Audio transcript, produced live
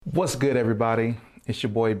What's good, everybody? It's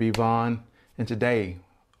your boy B Vaughn, and today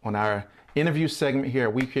on our interview segment here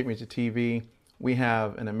at We Create Music TV, we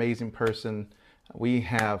have an amazing person. We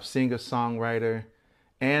have singer-songwriter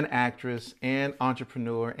and actress and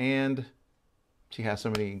entrepreneur, and she has so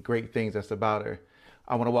many great things that's about her.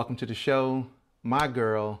 I want to welcome to the show my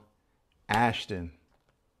girl, Ashten.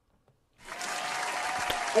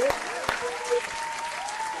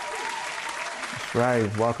 That's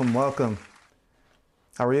right. Welcome, welcome.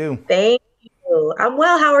 How are you? Thank you. I'm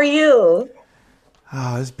well. How are you?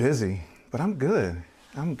 Oh, it's busy, but I'm good.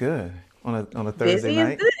 I'm good on a Thursday Busy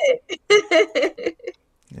is night. good.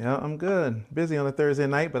 Yeah, I'm good. Busy on a Thursday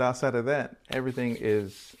night, but outside of that, everything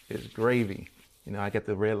is gravy. I get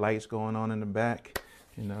the red lights going on in the back.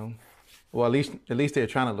 You know, well, at least they're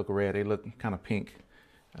trying to look red. They look kind of pink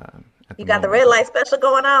at You the got the moment, red but light special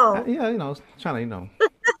going on. yeah, trying to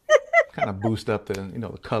kind of boost up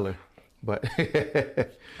the color. But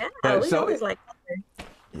Yeah, but we so always like color.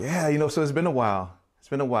 yeah, so it's been a while. It's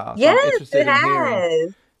been a while. So I'm Yes, interested it in hearing.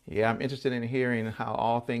 has. Yeah, I'm interested in hearing how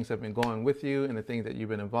all things have been going with you and the things that you've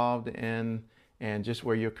been involved in, and just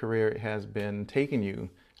where your career has been taking you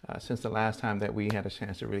since the last time that we had a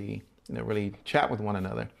chance to really chat with one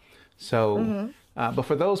another. So, hmm but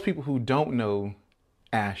for those people who don't know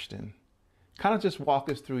Ashten, kind of just walk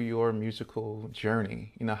us through your musical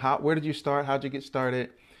journey. Where did you start? How'd you get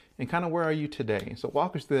started? And kind of where are you today? So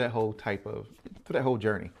walk us through through that whole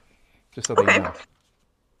journey, just so they Okay. know.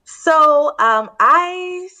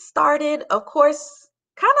 I started, of course,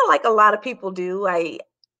 kind of like a lot of people do.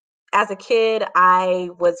 As a kid, I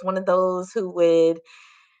was one of those who would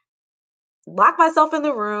lock myself in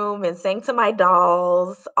the room and sing to my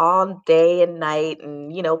dolls all day and night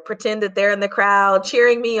and, pretend that they're in the crowd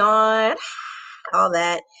cheering me on, all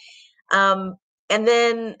that. Um, and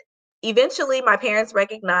then eventually my parents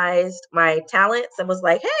recognized my talents and was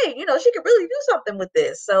like, hey, she could really do something with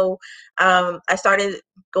this. So I started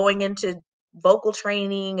going into vocal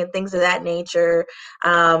training and things of that nature.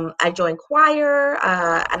 I joined choir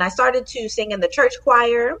and I started to sing in the church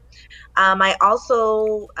choir. I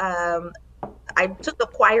also I took up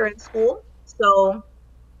choir in school. So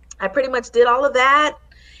I pretty much did all of that.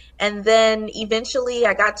 And then eventually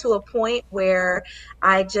I got to a point where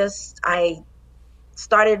I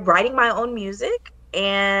started writing my own music,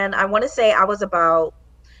 and I want to say I was about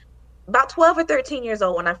 12 or 13 years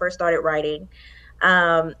old when I first started writing.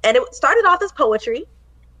 And it started off as poetry,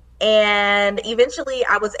 and eventually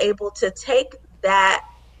I was able to take that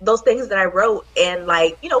those things that I wrote and,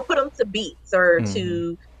 like, put them to beats or Hmm.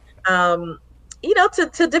 to um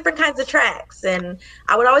to different kinds of tracks. And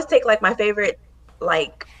I would always take, like, my favorite,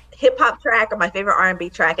 like, hip hop track or my favorite R&B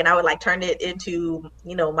track, and I would, like, turn it into,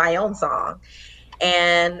 my own song.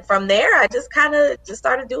 And from there I just kind of just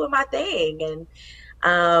started doing my thing.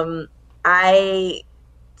 And I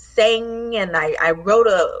sang and I wrote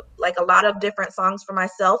a lot of different songs for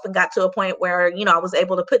myself, and got to a point where, I was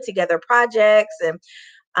able to put together projects. And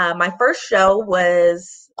my first show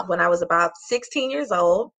was when I was about 16 years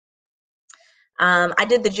old. I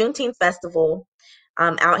did the Juneteenth Festival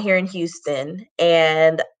out here in Houston,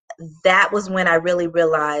 and that was when I really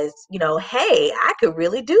realized, hey, I could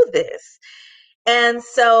really do this. And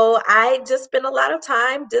so I just spent a lot of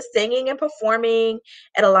time just singing and performing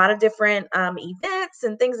at a lot of different events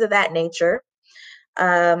and things of that nature.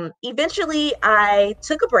 Eventually, I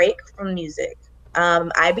took a break from music.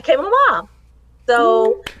 I became a mom.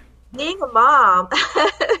 So being a mom,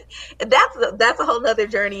 that's a whole nother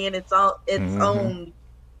journey in Hmm. its own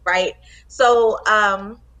right. So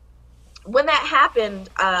when that happened,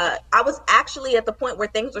 I was actually at the point where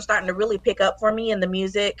things were starting to really pick up for me in the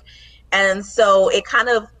music, and so it kind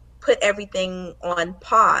of put everything on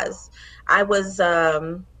pause. I was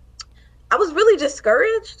um, I was really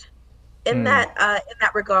discouraged Mm. in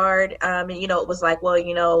that regard. And, it was like, well,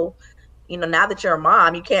 now that you're a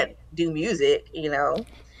mom, you can't do music,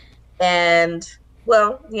 and,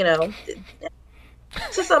 well,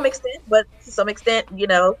 to some extent, but to some extent,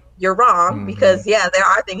 you're wrong, Hmm. because, yeah, there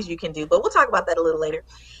are things you can do, but we'll talk about that a little later.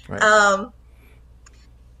 Right. Um,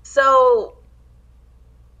 so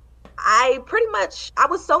I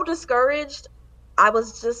was so discouraged. I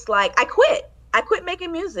was just like, I quit. I quit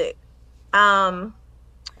making music. Um,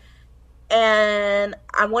 and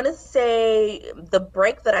I want to say the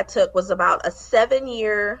break that I took was about a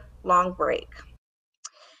 7-year long break.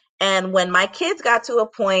 And when my kids got to a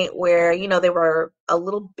point where, they were a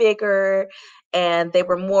little bigger and they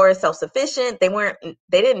were more self-sufficient, they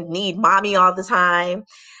didn't need mommy all the time.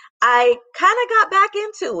 I kind of got back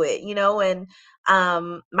into it,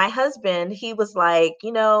 and my husband, he was like,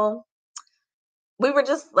 we were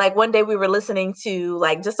just like one day we were listening to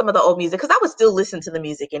like just some of the old music because I would still listen to the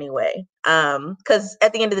music anyway. Because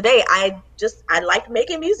at the end of the day, I liked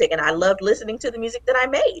making music and I loved listening to the music that I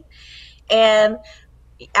made. And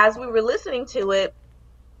as we were listening to it,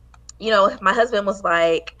 my husband was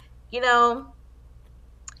like, you know,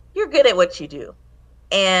 you're good at what you do.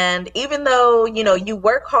 And even though, you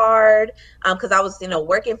work hard, because I was,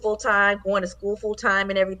 working full time, going to school full time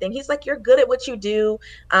and everything, he's like, you're good at what you do.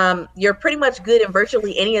 You're pretty much good in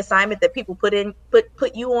virtually any assignment that people put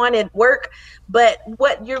you on at work. But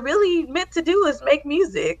what you're really meant to do is make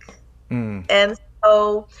music. Mm. And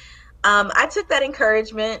so I took that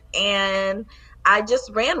encouragement and I just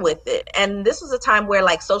ran with it. And this was a time where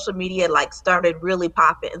like social media like started really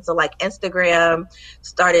popping. So like Instagram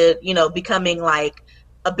started, becoming like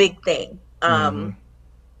a big thing. Mm-hmm.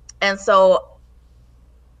 And so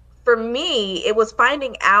for me, it was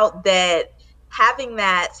finding out that having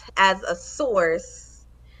that as a source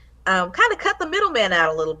kind of cut the middleman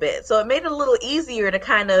out a little bit. So it made it a little easier to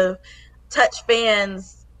kind of touch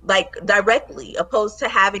fans like directly, opposed to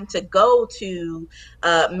having to go to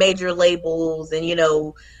major labels and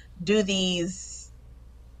do these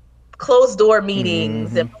closed door meetings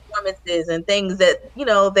Mm-hmm. and performances and things that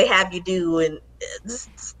they have you do and just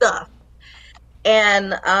stuff.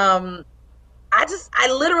 And I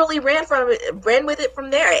literally ran with it from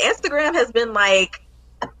there. Instagram has been like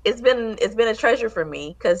it's been a treasure for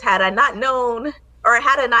me because had I not known or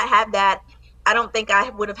had I not had that, I don't think I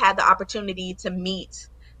would have had the opportunity to meet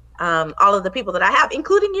all of the people that I have,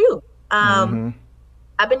 including you. Mm-hmm.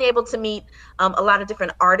 I've been able to meet a lot of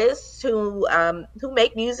different artists who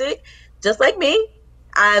make music just like me.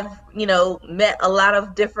 I've met a lot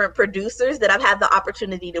of different producers that I've had the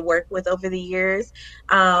opportunity to work with over the years.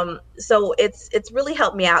 So it's really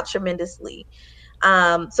helped me out tremendously.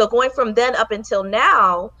 So going from then up until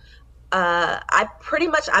now, I've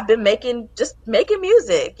been making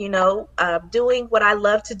music, doing what I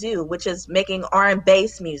love to do, which is making R&B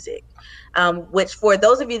music. Which for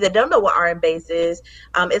those of you that don't know what R&B is,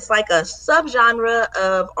 it's like a subgenre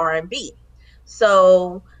of R&B.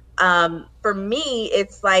 So for me,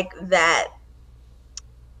 it's like that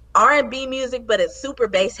R&B music, but it's super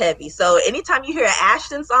bass heavy. So anytime you hear an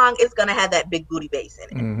Ashton song, it's gonna have that big booty bass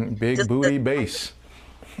in it. Mm-hmm. Big Just booty bass.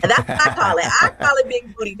 and that's what I call it. I call it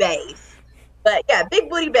big booty bass. But yeah, big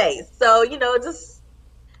booty bass. So, just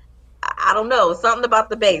I don't know, something about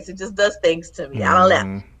the bass. It just does things to me. I don't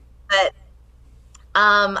know. Mm-hmm. But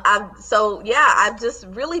I've just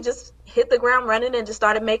really just hit the ground running and just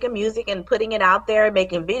started making music and putting it out there,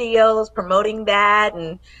 making videos, promoting that,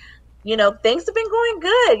 and things have been going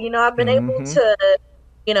good. I've been able Mm-hmm. to,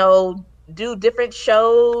 you know, do different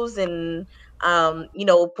shows and,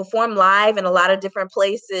 perform live in a lot of different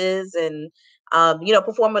places and,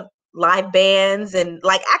 perform with live bands and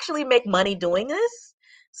like actually make money doing this.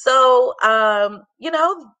 So,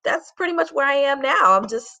 that's pretty much where I am now. I'm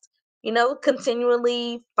just,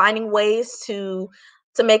 continually finding ways to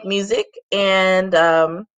make music and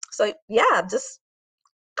so yeah, just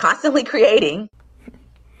constantly creating.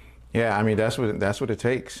 Yeah, I mean that's what it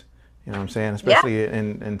takes. You know what I'm saying? Yeah. Especially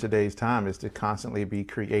in today's time, is to constantly be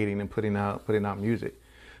creating and putting out music.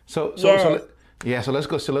 Yes. Yeah, so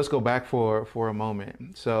let's go back for a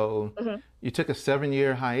moment. So Mhm. you took a 7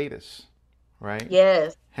 year hiatus, right?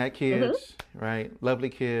 Yes. Had Mhm. kids, right? Lovely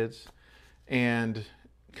kids, and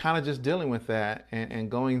kind of just dealing with that and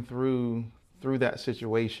going through that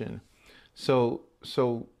situation. So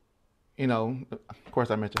of course,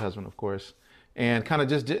 I met your husband, of course, and kind of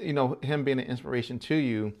just him being an inspiration to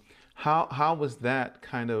you. How was that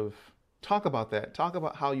kind of? Talk about that. Talk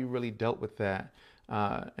about how you really dealt with that,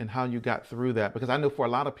 and how you got through that. Because I know for a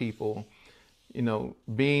lot of people,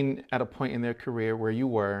 being at a point in their career where you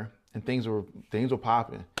were, and things were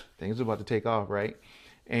popping, things were about to take off, right?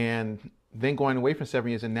 And then going away for 7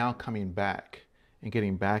 years and now coming back and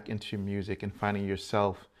getting back into music and finding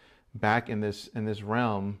yourself back in this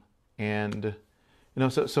realm. And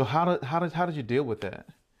so how did you deal with that?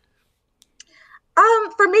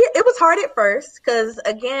 For me, it was hard at first because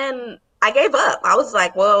again, I gave up. I was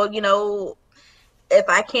like, well, if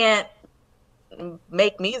I can't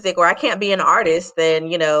make music or I can't be an artist, then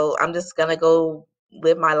I'm just gonna go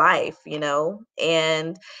live my life.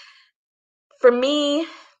 And for me,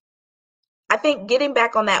 I think getting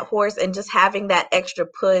back on that horse and just having that extra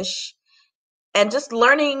push and just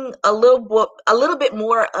learning a little bit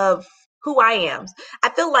more of who I am. I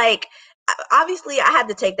feel like obviously I had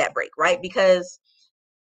to take that break, right? Because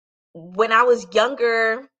when I was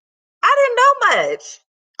younger, I didn't know much.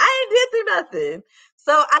 I didn't get through nothing.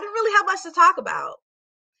 So I didn't really have much to talk about.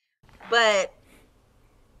 But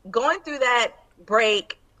going through that,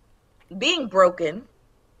 break, being broken,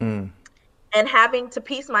 Mm, and having to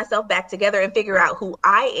piece myself back together and figure out who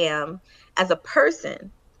I am as a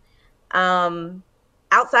person. Um,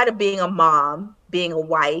 Outside of being a mom, being a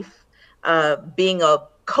wife, being a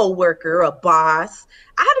coworker, a boss,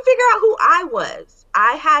 I had to figure out who I was.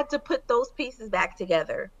 I had to put those pieces back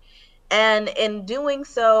together. And in doing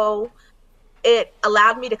so, it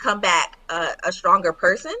allowed me to come back a stronger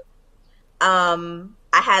person.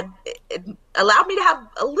 It allowed me to have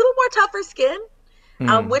a little more tougher skin,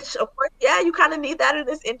 mm, which of course, yeah, you kind of need that in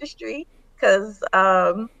this industry because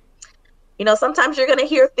sometimes you're going to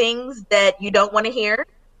hear things that you don't want to hear,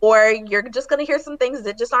 or you're just going to hear some things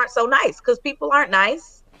that just aren't so nice because people aren't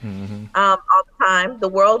nice mm-hmm, all the time. The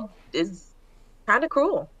world is kind of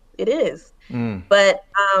cruel. It is. mm, But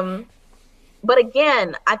um, but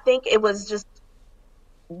again, I think it was just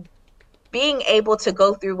being able to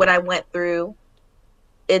go through what I went through.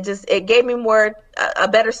 It gave me a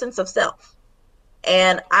better sense of self.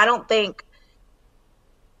 And I don't think,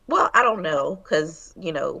 well, I don't know, because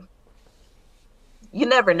you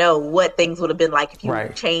never know what things would have been like if you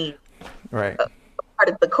right, changed right. part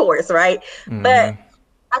of the course, right? But Mm-hmm,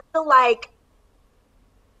 I feel like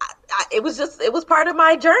it was part of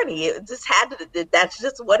my journey. It just had to, that's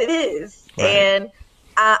just what it is. right. And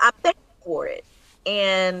I'm thankful for it.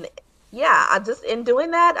 And yeah, I just, in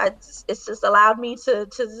doing that, it's just allowed me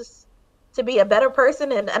to be a better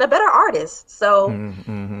person and a better artist. So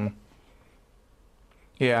Mm-hmm.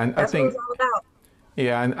 Yeah, and I that's what it's think all about.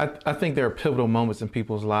 yeah, and I think there are pivotal moments in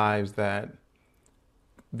people's lives that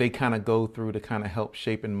they kind of go through to kind of help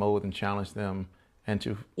shape and mold and challenge them and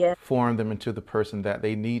to Yeah, form them into the person that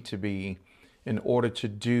they need to be in order to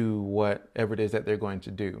do whatever it is that they're going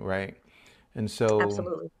to do, right? And so,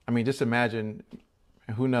 absolutely. I mean, just imagine,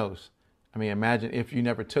 who knows? I mean, imagine if you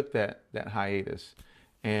never took that hiatus,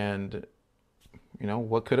 and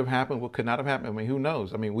what could have happened, what could not have happened. I mean, who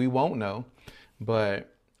knows? I mean, we won't know,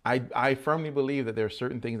 but I firmly believe that there are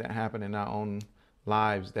certain things that happen in our own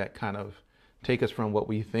lives that kind of take us from what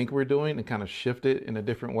we think we're doing and kind of shift it in a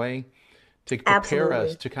different way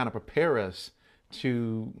Absolutely. to kind of prepare us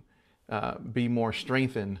to be more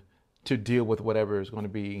strengthened to deal with whatever is going to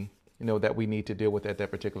be, that we need to deal with at that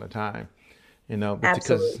particular time. But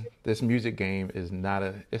because Absolutely. this music game is not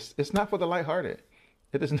it's not for the lighthearted.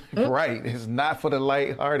 It is not, Mm, right. It's not for the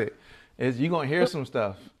lighthearted. It's you're gonna hear mm. some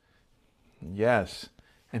stuff. Yes,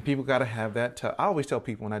 and people got to have that. I always tell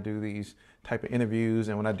people when I do these type of interviews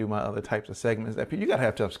and when I do my other types of segments that you got to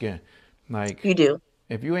have tough skin. Like You do.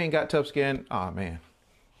 if you ain't got tough skin, oh man,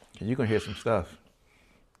 you're gonna hear some stuff.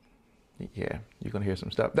 Yeah, you're gonna hear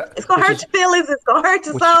some stuff. It's gonna hurt your feelings. It's gonna hurt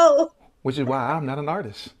your Which soul, which is why I'm not an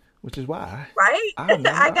artist. Which is why right? I'm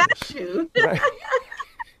not an I got artist. you. Right?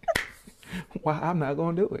 Why I'm not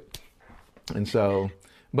gonna do it. And so,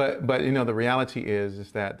 but the reality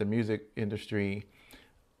is that the music industry.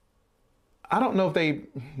 I don't know if they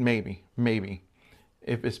maybe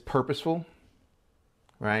if it's purposeful,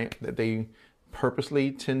 right? That they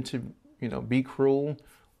purposely tend to be cruel,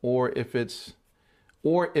 or if it's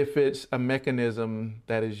a mechanism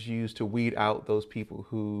that is used to weed out those people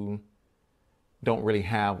who don't really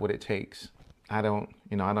have what it takes. I don't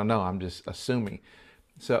know. I'm just assuming.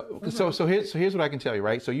 Hmm. So here's what I can tell you,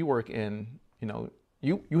 right? So you work in,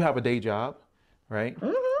 you have a day job, right?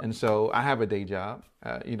 Hmm. And so I have a day job.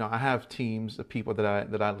 I have teams of people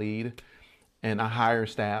that I lead, and I hire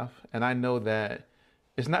staff, and I know that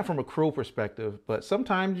it's not from a cruel perspective, but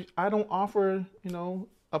sometimes I don't offer,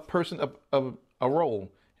 a person a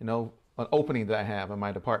role, an opening that I have in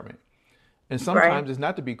my department. And Right. sometimes it's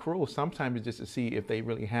not to be cruel. Sometimes it's just to see if they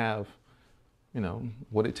really have,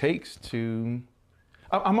 what it takes to.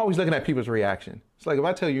 I'm always looking at people's reaction. It's like if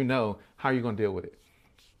I tell you no, how are you going to deal with it?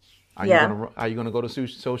 Yeah. Are you gonna go to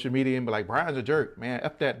social media and be like, Brian's a jerk, man,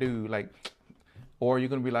 f that dude, like, or you're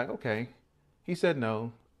gonna be like, okay, he said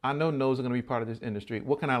no. I know no's are gonna be part of this industry.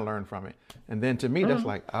 What can I learn from it? And then to me, that's Hmm.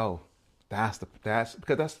 like, oh, that's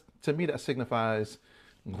because that's to me that signifies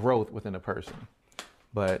growth within a person.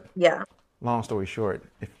 But Yeah. long story short,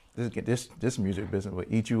 if this music business will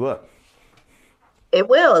eat you up. It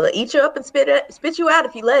will. It'll eat you up and spit you out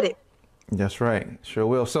if you let it. That's right, sure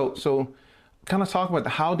will. So kind of talk about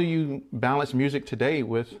how do you balance music today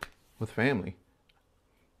with family?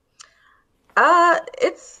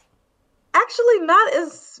 It's actually not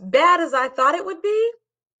as bad as I thought it would be.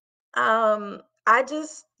 I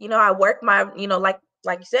just, I work my,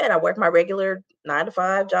 like you said, I work my regular 9 to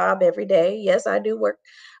 5 job every day. Yes, I do work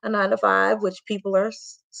a 9 to 5, which people are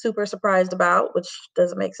super surprised about, which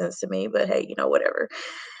doesn't make sense to me, but hey, whatever.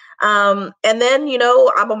 And then,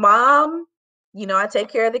 I'm a mom. I take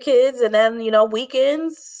care of the kids, and then,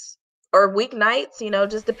 weekends or weeknights,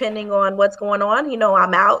 just depending on what's going on,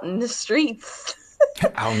 I'm out in the streets,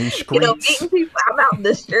 Out in these streets. meeting people. I'm out in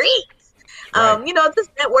the streets. Right. Just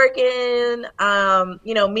networking,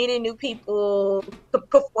 meeting new people,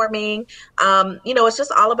 performing. It's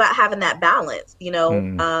just all about having that balance,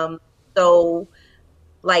 Mm, So,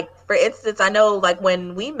 like, for instance, I know, like,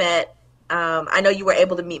 when we met, I know you were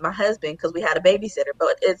able to meet my husband because we had a babysitter,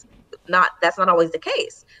 but that's not always the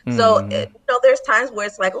case. So, mm, there's times where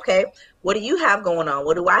it's like, okay, what do you have going on?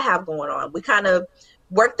 What do I have going on? We kind of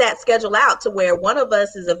work that schedule out to where one of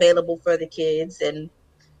us is available for the kids and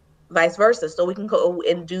vice versa. So we can go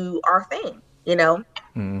and do our thing.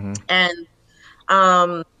 mm, And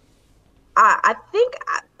um, I think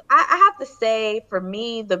I have to say, for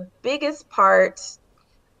me, the biggest part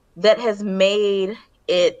that has made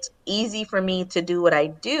it easy for me to do what I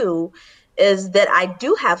do is that I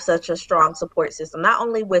do have such a strong support system, not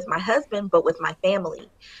only with my husband, but with my family.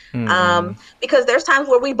 mm, Because there's times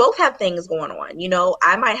where we both have things going on.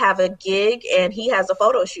 I might have a gig and he has a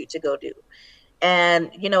photo shoot to go do. And,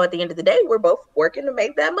 at the end of the day, we're both working to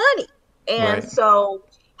make that money. And right. so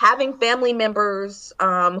having family members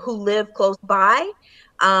who live close by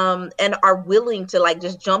and are willing to, like,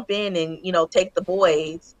 just jump in and, take the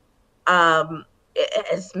boys, it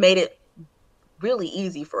has made it really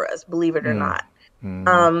easy for us, believe it or Mm, not. mm,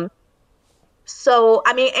 Um, so,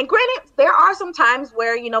 I mean, and granted, there are some times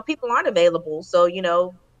where, people aren't available. So,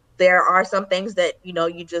 there are some things that,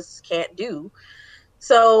 you just can't do.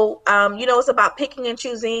 So, it's about picking and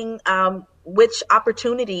choosing which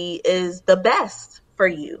opportunity is the best for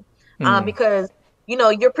you, mm, because,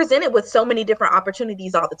 you're presented with so many different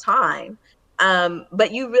opportunities all the time.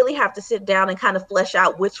 But you really have to sit down and kind of flesh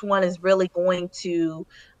out which one is really going to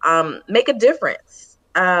make a difference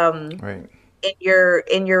right.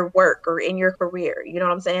 in your work or in your career. You know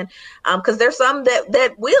what I'm saying? Because there's some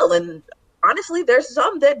that will, and honestly, there's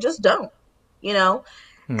some that just don't. You know,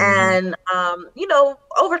 Mm-hmm. and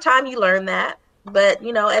over time you learn that. But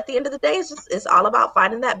at the end of the day, it's all about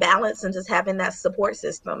finding that balance and just having that support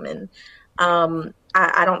system. And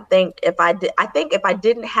I don't think if I did, I think if I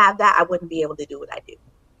didn't have that, I wouldn't be able to do what I do.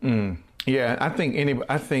 Mm. Yeah, I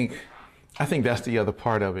think that's the other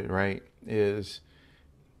part of it, right? Is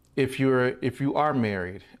if you are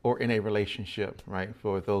married or in a relationship, right?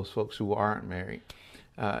 For those folks who aren't married,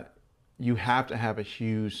 uh, you have to have a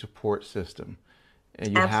huge support system,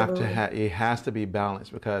 and you have to Absolutely. have it has to be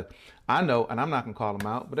balanced because I know, and I'm not gonna call them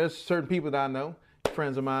out, but there's certain people that I know,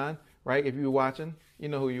 friends of mine, right? If you're watching, you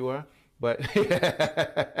know who you are, but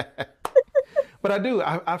but I do.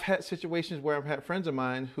 I've had situations where I've had friends of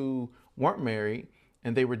mine who weren't married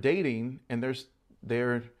and they were dating, and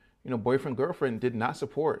their boyfriend girlfriend did not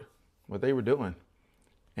support what they were doing,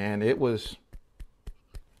 and it was,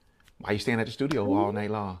 why you staying at the studio all Mhm.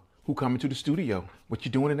 night long? Who coming to the studio? What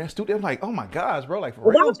you doing in that studio? I'm like, oh my gosh, bro, like for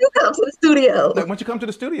Why don't real? you come to the studio? Like, once you come to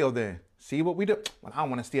the studio, then see what we do. Well, I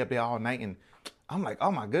don't want to stay up there all night, and I'm like,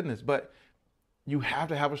 oh my goodness, but you have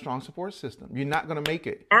to have a strong support system. You're not going to make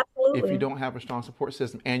it if you Absolutely. don't have a strong support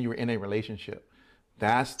system and you're in a relationship.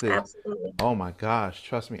 That's the, Absolutely. oh my gosh,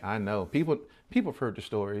 trust me, I know. People have heard the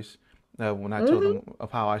stories when I told Hmm. them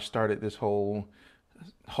of how I started this whole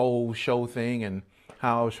show thing and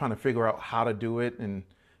how I was trying to figure out how to do it. And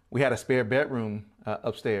we had a spare bedroom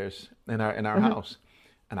upstairs in our Hmm. house,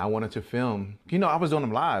 and I wanted to film. I was doing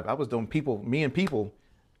them live. I was doing me and people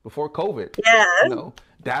before COVID. Yeah. You know,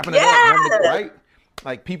 dapping it up, having it Yeah. right,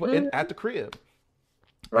 like people Hmm. at the crib.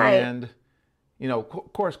 Right. And of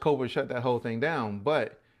course, COVID shut that whole thing down.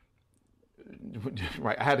 But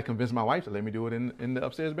right, I had to convince my wife to let me do it in the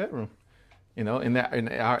upstairs bedroom. In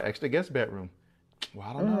our extra guest bedroom. Well,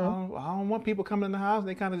 I don't know. Hmm. I don't want people coming in the house.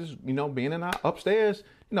 They kind of just being in the upstairs.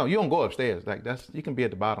 You don't go upstairs. Like, that's, you can be at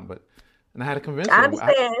the bottom. But and I had to convince I her.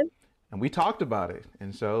 understand. And we talked about it.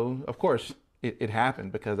 And so, of course, it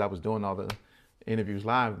happened because I was doing all the interviews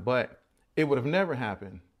live. But it would have never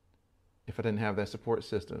happened if I didn't have that support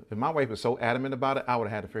system. If my wife was so adamant about it, I would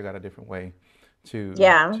have had to figure out a different way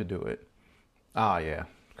Yeah. to do it. Oh yeah,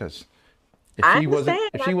 because I understand.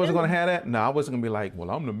 if I she wasn't do. gonna have that, no, I wasn't gonna be like,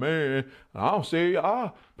 well, I'm the man. I'll say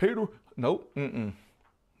I pay the. Nope. Mm-mm.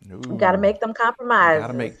 You got to No. make them You gotta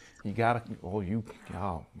compromises. make. You gotta. Oh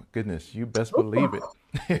my goodness. You best believe Ooh,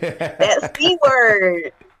 it. that C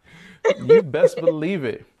word. You best believe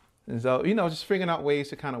it. And so, just figuring out ways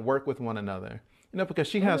to kind of work with one another. Because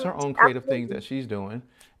she has Hmm. her own creative things Absolutely. that she's doing.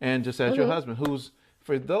 And just as your Hmm. husband, who's,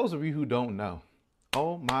 for those of you who don't know,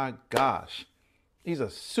 oh my gosh, he's a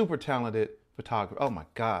super talented photographer. Oh my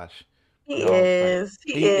gosh. He Y'all like is.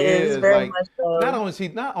 He he is is very like much so.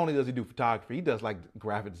 not only does he do photography, he does like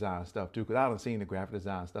graphic design stuff too. Because I haven't seen the graphic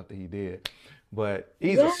design stuff that he did, but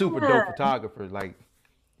he's a Yeah. super dope photographer. Like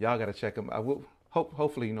y'all got to check him. I will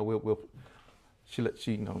hopefully we'll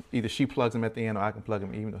she either she plugs him at the end or I can plug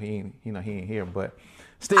him even though he ain't here. But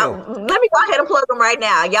still Let me go ahead and plug him right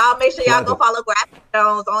now. Y'all make sure y'all plug go him. follow Graphic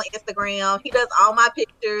Jones on Instagram. He does all my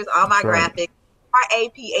pictures, all my That's right. graphics.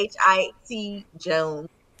 Rapit Jones.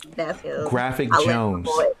 That's him. Graphic I love my boy. Jones.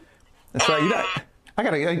 That's right. I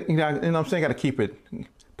gotta, what I'm saying, gotta keep it,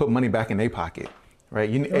 put money back in their pocket, right?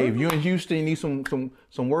 Hey, if Mhm. you're in Houston, you need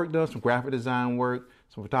some work done, some graphic design work,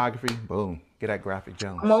 some photography. Boom, get that Graphic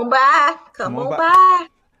Come Jones. on by. Come Come on on by. by.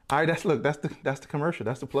 All right, that's the commercial.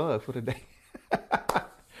 That's the plug for the day.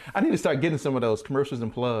 I need to start getting some of those commercials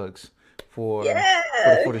and plugs Yeah.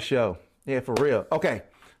 for the show. Yeah, for real. Okay,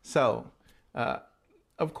 so uh,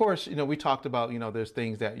 of course, we talked about there's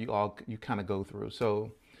things that you kind of go through.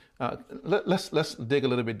 So let's dig a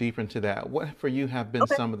little bit deeper into that. What for you have been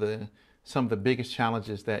Okay. some of the biggest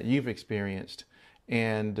challenges that you've experienced,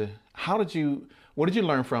 and what did you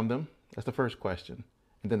learn from them? That's the first question,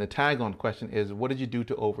 and then the tag on question is what did you do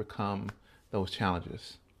to overcome those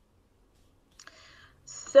challenges?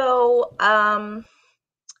 So,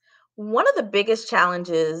 one of the biggest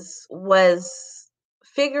challenges was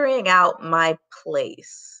figuring out my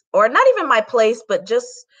place, or not even my place, but just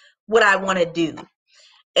what I want to do.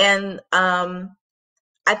 And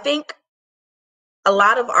I think a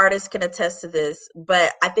lot of artists can attest to this,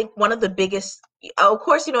 but I think one of the biggest, of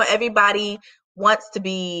course, everybody wants to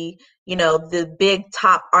be, the big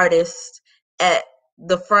top artist at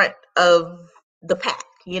the front of the pack,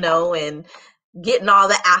 and getting all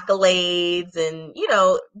the accolades and,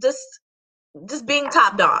 just being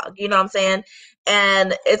top dog, you know what I'm saying?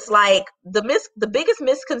 And it's like the biggest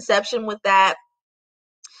misconception with that,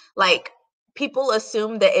 like people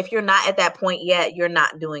assume that if you're not at that point yet, you're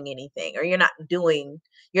not doing anything or you're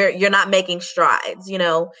not making strides,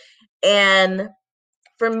 And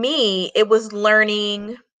for me, it was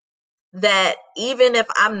learning that even if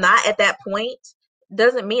I'm not at that point,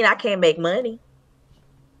 doesn't mean I can't make money.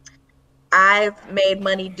 I've made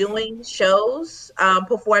money doing shows,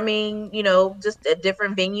 performing, just at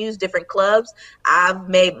different venues, different clubs. I've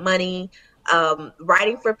made money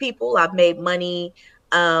writing for people. I've made money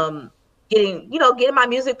um, getting my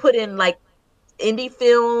music put in like indie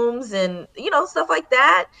films and stuff like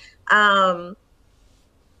that. Um,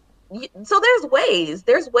 so there's ways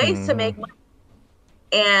to Mm-hmm. make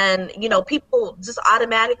and people just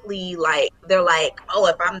automatically like they're like, oh,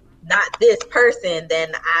 if I'm not this person,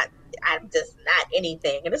 then I'm just not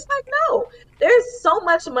anything. And it's like, no, there's so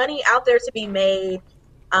much money out there to be made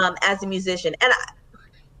as a musician. And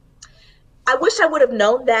I wish I would have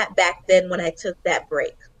known that back then when I took that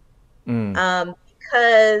break. Mm.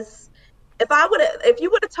 Because if you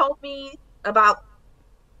would have told me about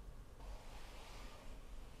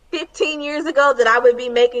 15 years ago that I would be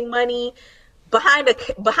making money behind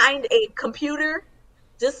a computer,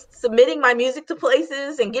 just submitting my music to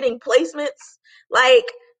places and getting placements, like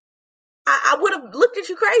I would have looked at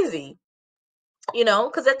you crazy,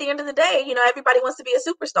 because at the end of the day, everybody wants to be a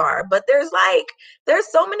superstar, but there's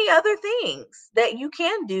so many other things that you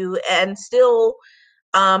can do and still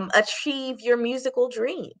achieve your musical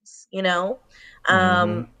dreams, Mm-hmm.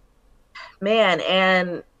 um, man,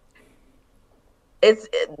 and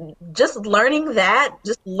just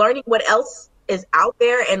just learning what else is out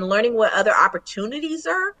there and learning what other opportunities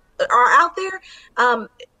are out there.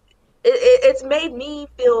 It's made me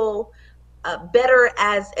feel better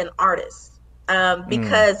as an artist, Mm.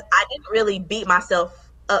 because I didn't really beat myself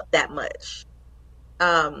up that much,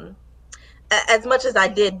 um, as much as I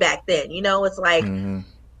did back then. It's like Mm-hmm.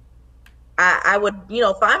 I would,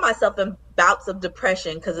 find myself in bouts of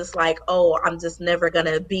depression because it's like, oh, I'm just never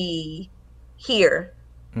gonna be here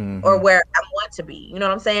or Mm-hmm. where I want to be. You know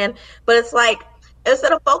what I'm saying? But it's like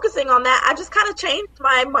instead of focusing on that, I just kind of changed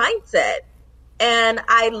my mindset and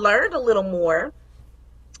I learned a little more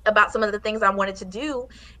about some of the things I wanted to do.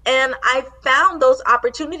 And I found those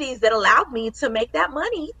opportunities that allowed me to make that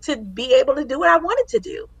money to be able to do what I wanted to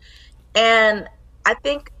do. And I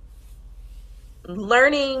think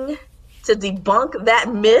learning to debunk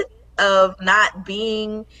that myth of not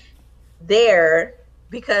being there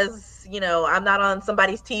because, I'm not on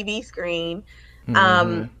somebody's TV screen, Mm-hmm.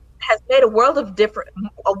 um, has made a world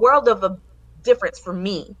of a difference for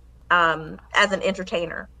me, as an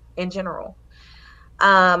entertainer in general.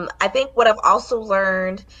 I think what I've also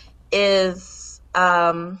learned is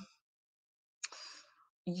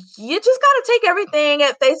you just got to take everything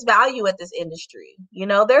at face value at this industry.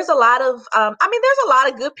 There's a lot of, there's a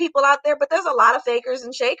lot of good people out there, but there's a lot of fakers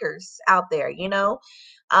and shakers out there,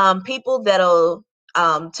 people that'll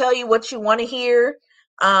tell you what you want to hear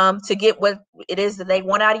to get what it is that they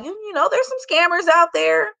want out of you. There's some scammers out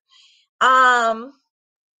there.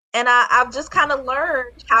 And I've just kind of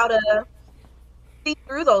learned how to see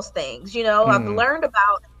through those things. I've learned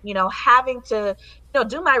about, having to,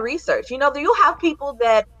 do my research. You'll have people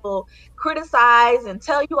that will criticize and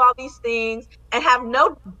tell you all these things and have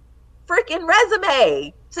no freaking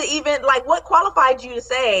resume to even, like, what qualified you to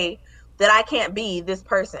say that I can't be this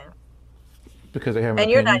person? Because they have an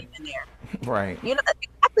and opinion. You're not even there. Right.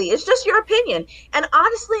 Exactly. It's just your opinion. And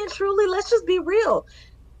honestly and truly, let's just be real.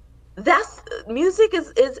 That's music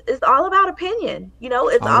is all about opinion.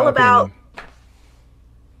 It's all about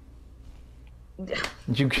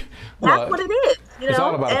that's what it is. It's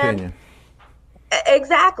all about opinion.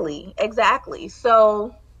 Exactly.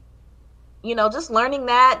 So, just learning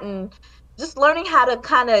that and just learning how to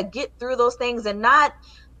kind of get through those things and not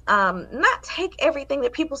take everything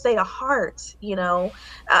that people say to heart.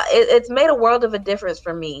 It's made a world of a difference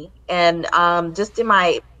for me, and just in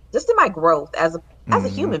my growth as a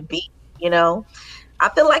human being. I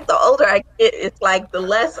feel like the older I get, it's like the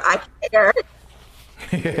less I care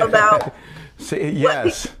about.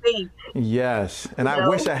 Yes. And I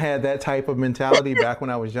wish I had that type of mentality back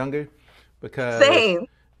when I was younger, because same.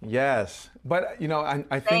 Yes. But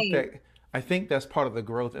I think that's part of the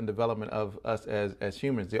growth and development of us as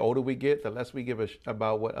humans. The older we get, the less we give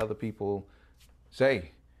about what other people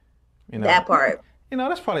say. That part.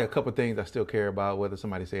 That's probably a couple of things I still care about, whether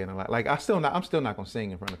somebody saying it like I'm still not gonna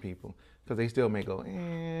sing in front of people, because they still may go,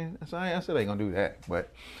 so I still ain't gonna do that.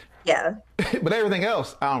 But yeah. But everything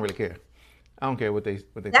else, I don't really care. I don't care what they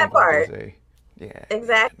think, part. What they say. Yeah.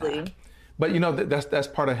 Exactly. Nah. But that's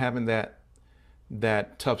part of having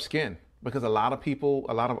that tough skin, because a lot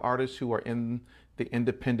of artists who are in the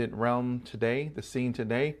independent realm today, the scene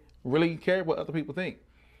today, really care what other people think.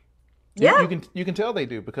 Yeah. You can tell they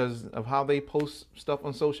do, because of how they post stuff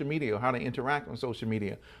on social media, or how they interact on social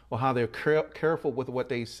media, or how they're careful with what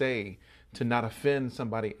they say to not offend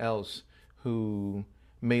somebody else who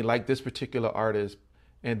may like this particular artist.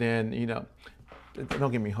 And then,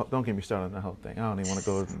 don't get me started on the whole thing. I don't even want to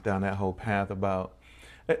go down that whole path about.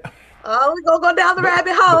 Oh, we're gonna go down the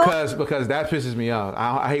rabbit hole. Because that pisses me off.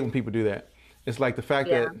 I hate when people do that. It's like the fact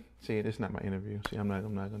that, see, it's not my interview. See, I'm not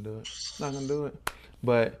gonna do it. Not gonna do it.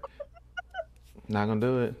 But not gonna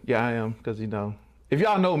do it. Yeah, I am, because if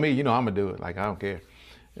y'all know me, I'm gonna do it. Like, I don't care.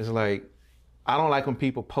 It's like, I don't like when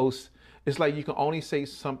people post. It's like you can only say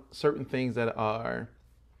some certain things that are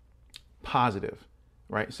positive.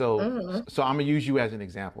 Right, so I'm gonna use you as an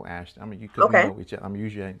example, Ashten. Okay. We know each other. I'm gonna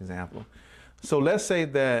use you as an example. So let's say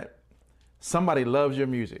that somebody loves your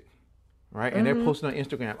music, right? And they're posting on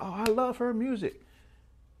Instagram, "Oh, I love her music."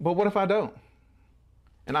 But what if I don't?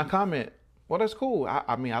 And I comment, "Well, that's cool. I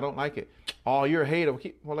don't like it." "Oh, you're a hater."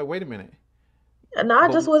 Well, like, wait a minute. No,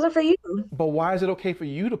 it just wasn't for you. But why is it okay for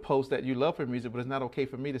you to post that you love her music, but it's not okay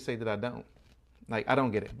for me to say that I don't? Like, I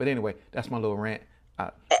don't get it. But anyway, that's my little rant.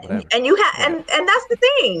 Whatever. And you have, and that's the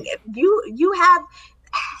thing. You have,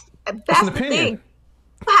 that's the thing.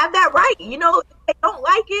 You have that right. If they don't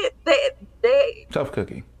like it, they tough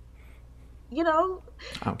cookie. I don't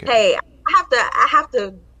care. Hey, I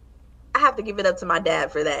have to give it up to my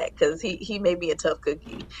dad for that, because he may be a tough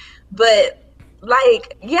cookie, but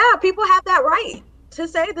people have that right to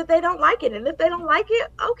say that they don't like it, and if they don't like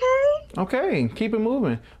it, okay, keep it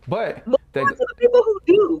moving. But to the people who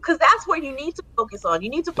do, because that's where you need to focus on. You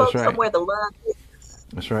need to focus on where the love is.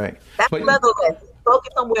 That's right. Focus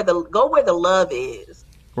on where the love is.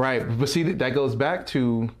 Right, but see, that goes back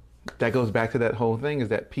to that whole thing, is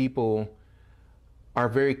that people are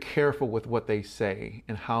very careful with what they say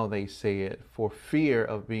and how they say it, for fear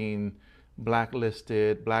of being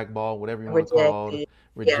blacklisted, blackballed, whatever you want to call it,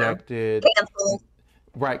 rejected, canceled.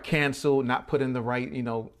 Right, canceled, not put in the right,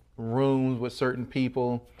 rooms with certain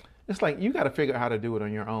people. It's like, you got to figure out how to do it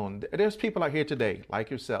on your own. There's people out here today, like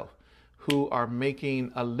yourself, who are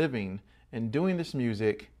making a living and doing this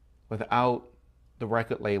music without the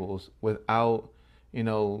record labels, without,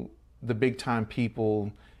 the big time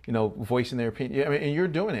people, voicing their opinion. And you're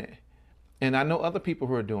doing it. And I know other people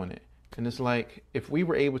who are doing it. And it's like, if we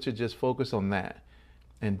were able to just focus on that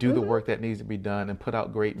and do the work that needs to be done and put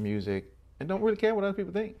out great music and don't really care what other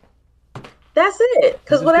people think. That's it.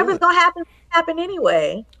 Because whatever's going to happen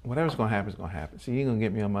anyway. Whatever's going to happen is going to happen. See, you're going to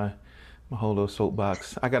get me on my whole little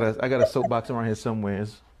soapbox. I got a soapbox around here somewhere.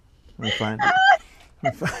 Let me find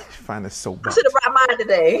it. Find a soapbox. I should have brought mine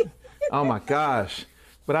today. Oh my gosh.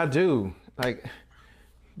 but I do like,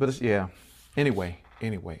 but it's yeah. Anyway,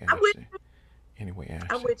 I'm with Ashton. you. Anyway, I'm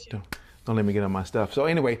Ashton. with you. Don't let me get on my stuff. So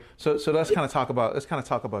anyway, so let's kind of talk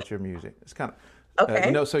about your music. It's kind of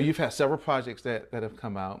Okay. so you've had several projects that have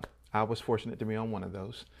come out. I was fortunate to be on one of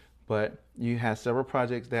those, but you had several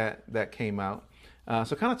projects that came out.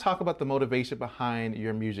 So kind of talk about the motivation behind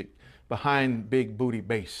your music, behind Big Booty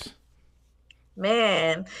Bass.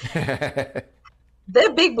 Man, the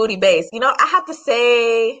big booty bass. I have to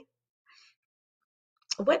say,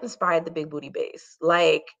 what inspired the big booty bass?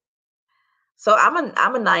 Like, so I'm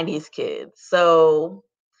a 90s kid. So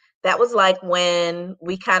that was like when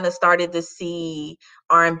we kind of started to see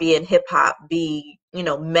R&B and hip hop be,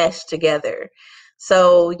 meshed together.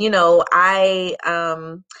 So, I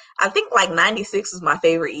think like 96 was my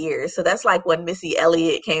favorite year. So that's like when Missy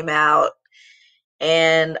Elliott came out,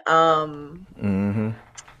 and Mm-hmm.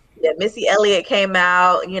 yeah, Missy Elliott came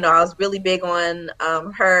out. I was really big on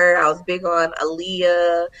her. I was big on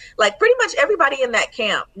Aaliyah. Like pretty much everybody in that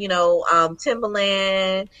camp.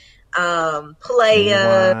 Timbaland,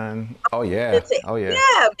 Playa. Genuine. Oh yeah. It's Oh yeah.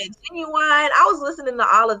 yeah, and Genuine. I was listening to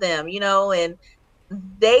all of them, and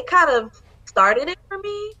they kind of started it for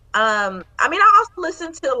me. I mean, I also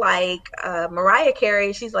listen to like Mariah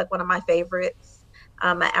Carey. She's like one of my favorites.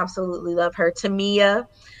 I absolutely love her. Tamia,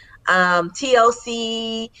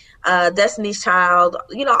 TLC, Destiny's Child.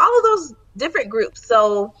 All of those different groups.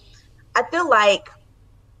 So I feel like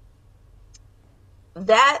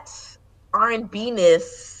that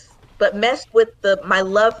R&B-ness, but meshed with my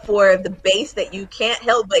love for the bass that you can't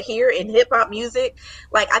help but hear in hip hop music.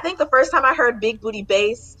 Like I think the first time I heard big booty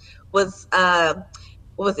bass was what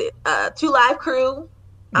was it? Two Live Crew.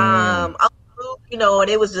 Mm. Uncle Luke, and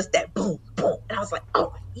it was just that boom, boom. And I was like,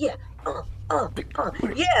 oh yeah, Big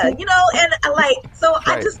booty. yeah, Boop. and I like so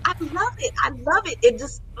Right. I love it. I love it. It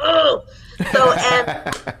just so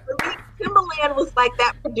and for me, Timbaland was like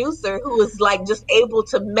that producer who was like just able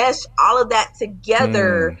to mesh all of that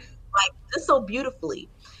together mm. like just so beautifully.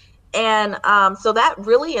 And so that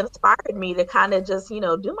really inspired me to kind of just, do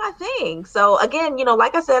my thing. So again,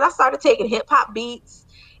 like I said, I started taking hip hop beats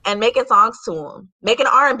and making songs to them, making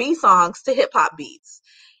R&B songs to hip hop beats.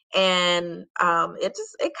 And it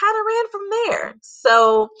kind of ran from there.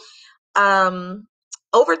 So um,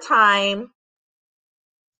 over time,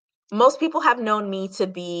 most people have known me to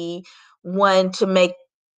be one to make,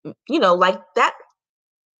 like that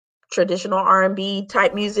traditional R&B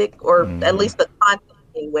type music, or at Mm-hmm. least the content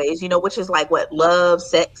anyways, which is like what love,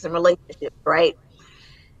 sex, and relationships, right?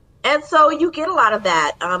 And so you get a lot of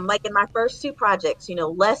that. Like in my first two projects,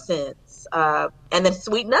 Lessons, and then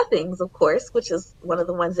Sweet Nothings, of course, which is one of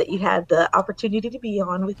the ones that you had the opportunity to be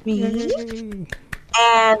on with me. Yay.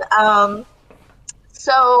 And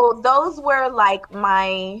so those were like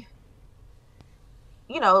my,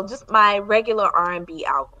 just my regular R&B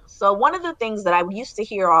albums. So one of the things that I used to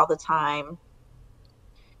hear all the time,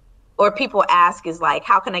 or people ask, is like,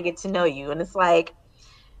 how can I get to know you? And it's like,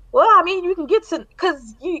 well, I mean, you can get to,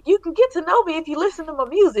 because you can get to know me if you listen to my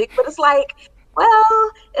music, but it's like,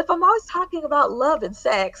 well, if I'm always talking about love and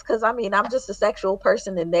sex, because I mean, I'm just a sexual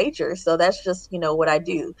person in nature, so that's just, what I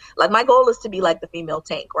do. Like, my goal is to be like the female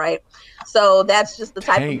Tank, right? So that's just the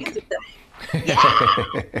type of Tank. music that, yeah,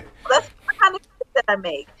 that's the kind of music that I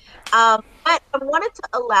make. But I wanted to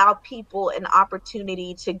allow people an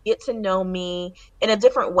opportunity to get to know me in a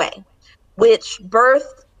different way, which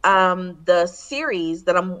birthed the series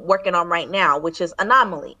that I'm working on right now, which is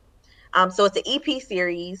Anomaly. So it's an EP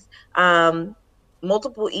series, um,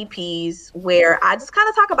 multiple EPs where I just kind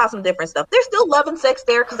of talk about some different stuff. There's still love and sex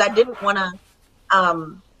there because I didn't want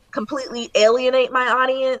to completely alienate my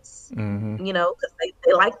audience, Mm-hmm. because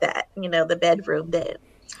they like that, the bedroom dance.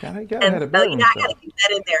 Gotta And have the so, bedroom I got stuff. to keep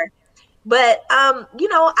that in there. But,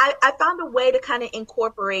 I found a way to kind of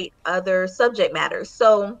incorporate other subject matters.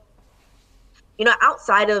 So,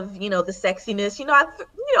 outside of, the sexiness,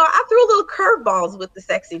 I threw a little curveballs with the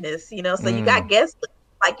sexiness, so you got Mm. guests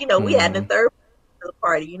like, we had Mm-hmm. the third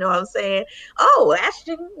party, you know what I'm saying? Oh,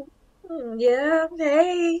 Ashton, yeah,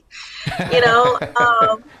 hey, you know,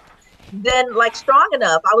 then like Strong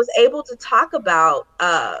Enough, I was able to talk about,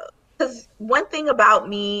 because one thing about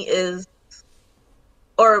me is,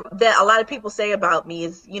 or that a lot of people say about me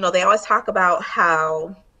is, they always talk about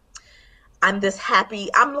how I'm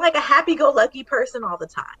like a happy go lucky person all the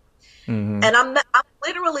time. Mm-hmm. And I'm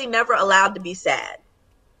literally never allowed to be sad.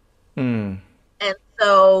 Mm. And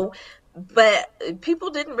so, but people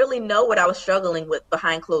didn't really know what I was struggling with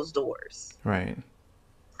behind closed doors. Right.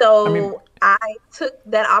 I mean, So I took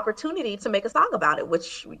that opportunity to make a song about it,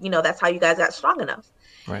 which, that's how you guys got strong enough.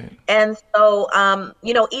 right. And so,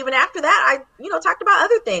 even after that, I, talked about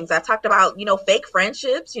other things. I talked about, fake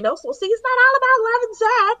friendships, so see, it's not all about love and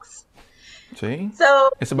sex. See, So,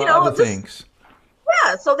 it's about other just, things.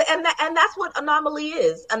 yeah. So, and that's what anomaly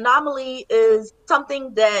is. Anomaly is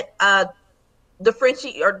something that,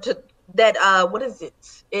 differentiate or to, that, what is it?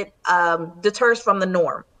 It, deters from the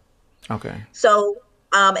norm. Okay. So,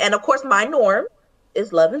 and of course, my norm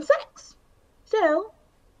is love and sex. So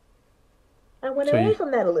I went So away you,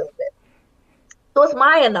 from that a little bit. So it's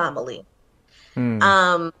my anomaly. mm,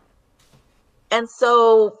 Um, and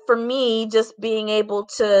so for me, just being able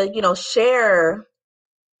to, share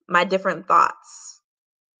my different thoughts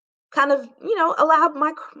kind of, allowed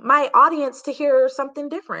my audience to hear something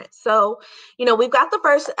different. So, we've got the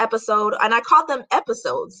first episode and I called them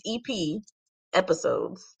episodes, EP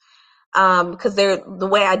episodes. Because they're the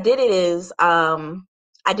way I did it is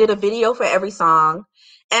I did a video for every song,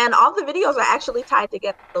 and all the videos are actually tied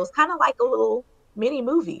together. So it's kind of like a little mini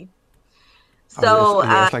movie. oh, it's, So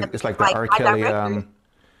yeah, and it's like like my director,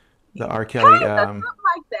 The R. Kelly, kind of something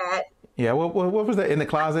like that. yeah. What was that in the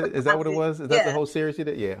closet? Is that what it was? Is that the Yeah, whole series you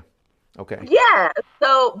did? Yeah. Okay. yeah.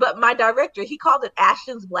 So, but my director, he called it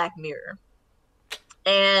Ashton's Black Mirror,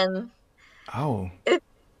 and Oh, it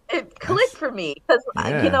it clicked that's for me because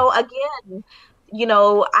yeah. again,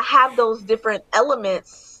 I have those different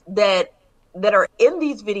elements that are in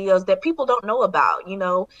these videos that people don't know about. Even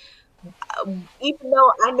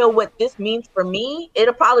though I know what this means for me,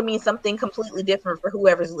 it'll probably mean something completely different for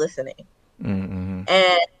whoever's listening. Mm-hmm.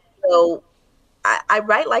 And so I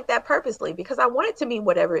write like that purposely because I want it to mean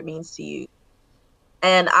whatever it means to you.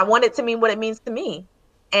 And I want it to mean what it means to me.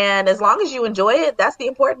 And as long as you enjoy it, that's the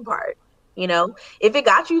important part. If it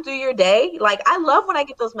got you through your day, like I love when I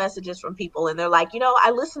get those messages from people and they're like, I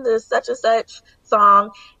listened to such and such song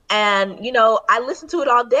and, I listened to it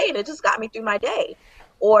all day and it just got me through my day.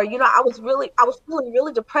 Or, I was feeling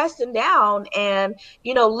really depressed and down and,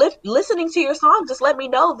 listening to your song just let me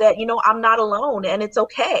know that, I'm not alone and it's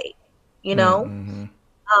okay, you know? Mm-hmm.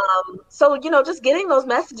 So, just getting those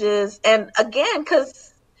messages and again,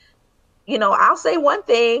 because, I'll say one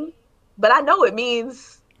thing, but I know it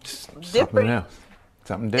means Something different. else.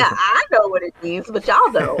 Something Yeah, different. I know what it means, but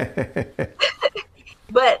y'all don't.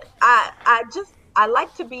 But I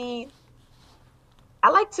like to be, I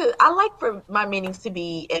like for my meanings to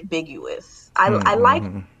be ambiguous.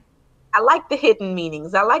 Mm-hmm. I like the hidden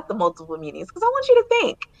meanings. I like the multiple meanings because I want you to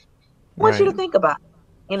think. I want you to Right. think about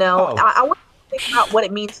it. Oh. I want you to think about what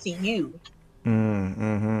it means to you,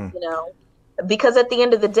 Mm-hmm. you know, because at the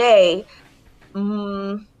end of the day,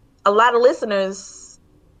 mm, a lot of listeners,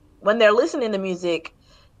 when they're listening to music,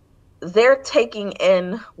 they're taking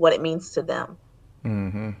in what it means to them.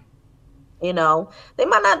 Mm-hmm. They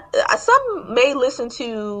might not, some may listen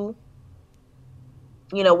to,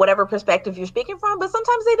 whatever perspective you're speaking from, but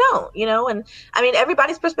sometimes they don't, and I mean,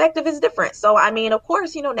 everybody's perspective is different. So, I mean, of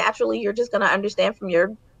course, naturally you're just going to understand from your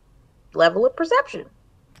level of perception.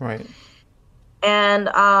 Right. And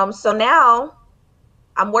so now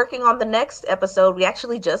I'm working on the next episode. We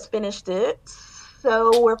actually just finished it.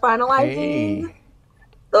 So we're finalizing Hey.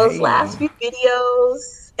 those last Hey. few videos.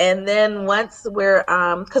 And then once we're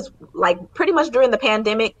because like pretty much during the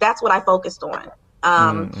pandemic, that's what I focused on.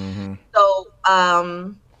 Um Mm-hmm. so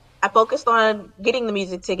I focused on getting the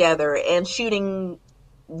music together and shooting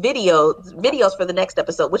videos for the next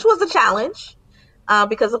episode, which was a challenge.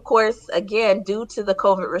 Because of course, again, due to the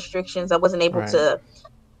COVID restrictions, I wasn't able Right. to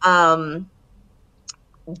um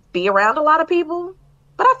be around a lot of people.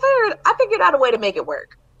 But I figured out a way to make it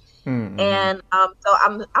work. Mm-hmm. And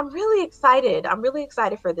so I'm really excited. I'm really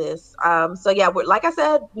excited for this. So yeah, like I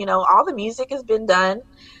said, all the music has been done.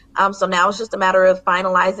 So now it's just a matter of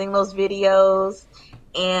finalizing those videos,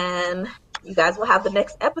 and you guys will have the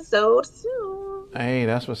next episode soon. Hey,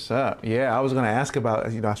 that's what's up. Yeah, I was gonna ask about,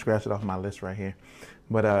 I scratched it off my list right here.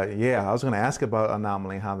 But yeah, I was gonna ask about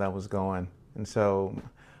Anomaly and how that was going. And so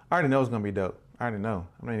I already know it's gonna be dope. I already know.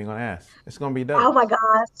 I'm not even gonna ask. It's gonna be Oh dope. my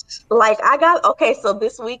gosh. Like okay, so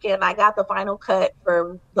this weekend I got the final cut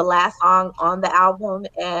for the last song on the album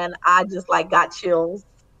and I just like got chills.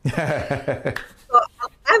 So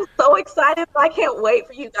I'm so excited. I can't wait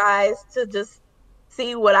for you guys to just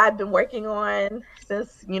see what I've been working on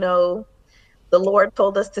since, the Lord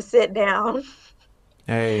told us to sit down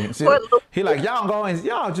Hey, for see, a little he bit, like,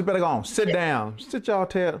 y'all just better go on, sit down, sit y'all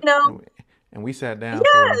tail. you know. And we sat down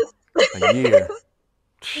for Yes. a year.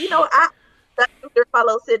 I after my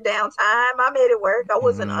little sit down time, I made it work. I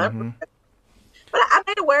wasn't Mm-hmm. but I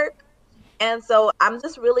made it work. And so I'm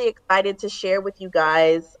just really excited to share with you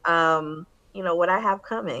guys, what I have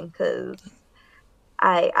coming, because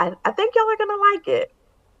I think y'all are gonna like it.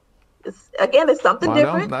 It's something Well,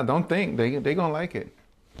 different. I don't think they gonna like it.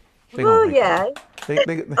 They gonna Well, like it. yeah. They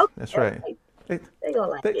that's Okay, right. okay. They They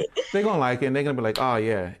gonna like they it. they gonna like it, and they're gonna be like, oh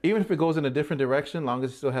yeah. Even if it goes in a different direction, long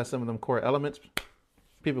as it still has some of them core elements,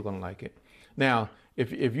 people are gonna like it. Now,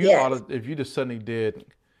 Yes. if you just suddenly did,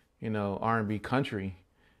 R&B country,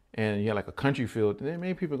 and you had like a country feel, then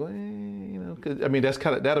maybe people go, because I mean that's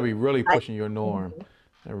kind of that'll be really Like, pushing your norm. mhm.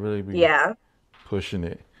 That really be Yeah. pushing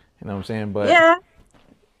it. You know what I'm saying? Yeah.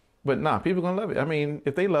 But nah, people gonna love it. I mean,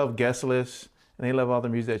 if they love guest lists and they love all the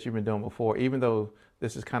music that you've been doing before, even though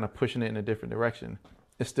this is kind of pushing it in a different direction,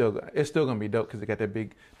 it's still gonna be dope because they got that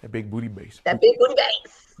big booty bass, That big booty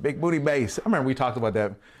bass. big booty bass. I remember we talked about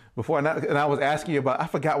that before, and I was asking you about. I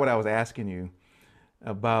forgot what I was asking you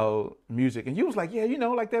about music, and you was like, yeah,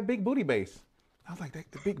 like that big booty bass. I was like,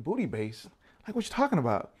 the big booty bass. Like, what you talking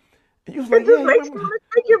about? And you was like, It yeah, just you makes you remember? want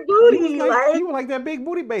to take your booty, like You were like that big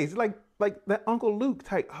booty bass, like that Uncle Luke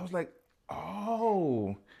type. I was like,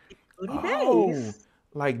 oh, booty oh, bass.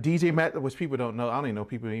 like DJ Magic, which people don't know. I don't even know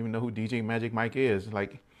people even know who DJ Magic Mike is.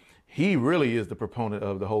 Like, he really is the proponent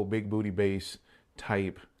of the whole big booty bass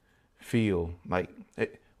type feel. Like,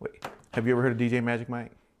 wait, have you ever heard of DJ Magic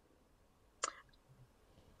Mike?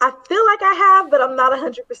 I feel like I have, but I'm not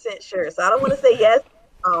 100% sure. So I don't want to say yes.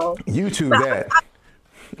 Oh, YouTube but that.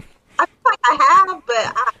 I feel like I have,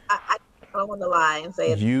 but I don't want to lie and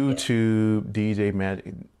say it. Yeah. YouTube DJ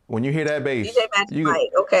Magic. When you hear that DJ bass, Magic Mike.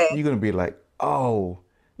 Okay. you're gonna be like, oh,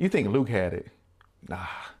 you think Luke had it? Nah,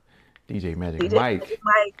 DJ Magic DJ Magic Mike.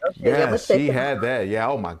 Mike. Okay. I'm gonna Yes, check he him had that. Yeah.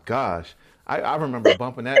 Oh my gosh, I remember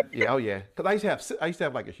bumping that. Yeah. Oh yeah. Because I used to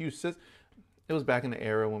have like a huge system. It was back in the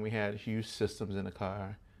era when we had huge systems in the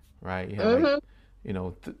car, right? You had out. like, Hmm. you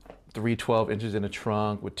know, th- 3 12 inches in the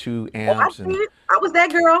trunk with two Oh, I amps and. did. I was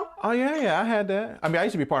that girl. Oh yeah, I had that. I mean, I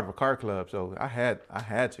used to be part of a car club, so I had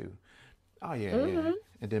to. Oh yeah. Hmm.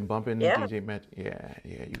 And then bump into Yeah. DJ Magic. Yeah,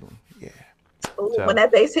 you going yeah. Ooh, when So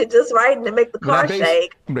that bass hit just right and it make the when that car bass,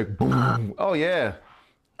 shake. I'm like boom. Oh yeah.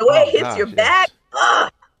 The way Oh it hits your gosh, back. yes.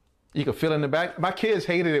 Ugh. You could feel it in the back. My kids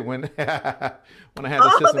hated it when when I had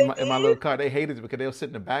the Oh, system they in my little did. car. They hated it because they'll sit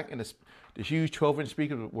in the back and the huge 12-inch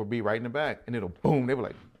speakers would be right in the back and it'll boom. They were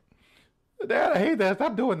like, Dad, I hate that.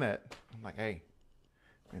 Stop doing that. I'm like, hey,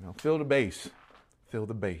 feel the bass, feel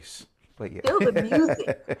the bass. But Feel the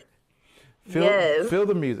music. yeah, Yes. feel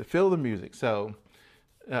the music. So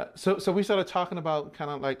so we started talking about kind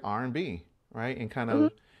of like R&B, right? And kind Hmm.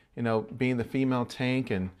 of, being the female tank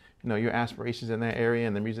and, your aspirations in that area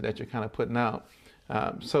and the music that you're kind of putting out.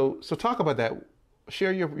 So talk about that.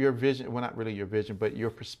 Share your vision. Well, not really your vision, but your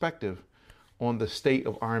perspective on the state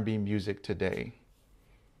of R&B music today.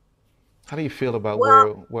 How do you feel about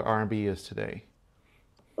Well, where R&B is today?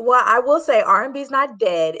 well, I will say R&B is not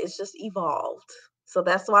dead. It's just evolved. So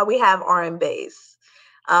that's why we have R&Bs.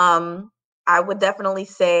 Um, I would definitely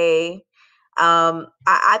say,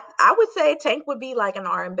 I would say Tank would be like an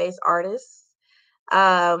R&B artist.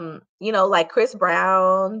 Like Chris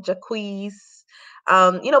Brown, Jacquees,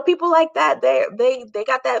 people like that. They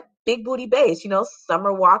got that big booty bass.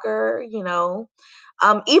 Summer Walker.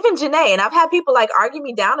 Even Janae. And I've had people like argue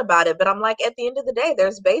me down about it, but I'm like, at the end of the day,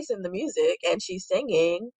 there's bass in the music, and she's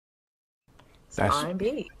singing. It's That's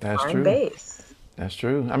R&B, that's R and true. bass. That's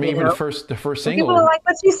true. I mean, You even know, the first and people are single. like,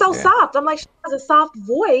 "But she's so Yeah. soft." I'm like, she has a soft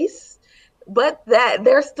voice, but that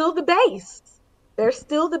there's still the bass. There's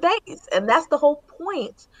still the bass, and that's the whole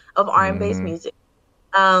point of R&B Mm-hmm. music.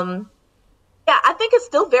 Um, yeah, I think it's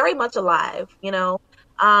still very much alive.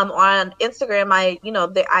 On Instagram, I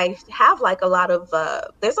have like a lot of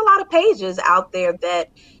there's a lot of pages out there that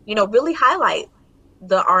really highlight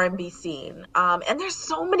the R&B scene. And there's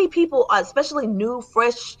so many people, especially new,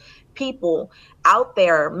 fresh people out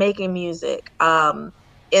there making music in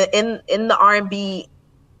the R&B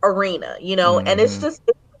arena, and Mm-hmm. it's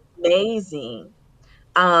amazing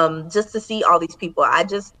just to see all these people.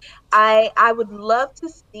 I would love to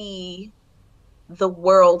see the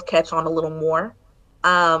world catch on a little more.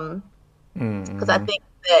 Because I Mm-hmm. think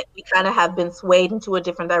that we kind of have been swayed into a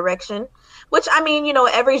different direction, which I mean,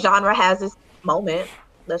 every genre has its moment.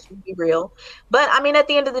 Let's just be real. But I mean, at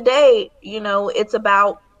the end of the day, it's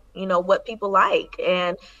about, what people like.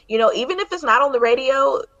 And, even if it's not on the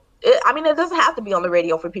radio, I mean, it doesn't have to be on the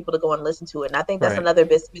radio for people to go and listen to it. And I think that's Right. another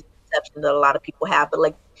misconception that a lot of people have. But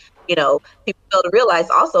like, people fail to realize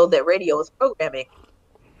also that radio is programming.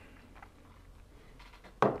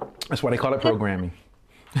 That's why they call it programming.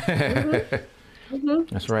 Hmm. Hmm.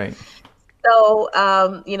 That's right. So,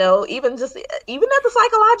 even at the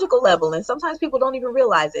psychological level, and sometimes people don't even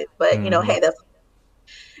realize it, but Mm-hmm. hey,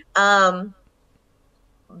 um,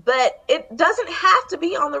 but it doesn't have to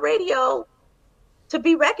be on the radio to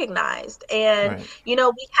be recognized. And Right. we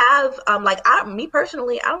have me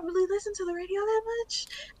personally, I don't really listen to the radio that much.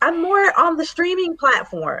 I'm more on the streaming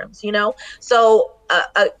platforms. So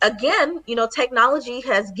again, technology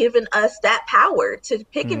has given us that power to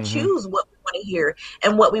pick and Mm-hmm. choose what we want to hear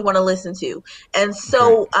and what we want to listen to. And That's right.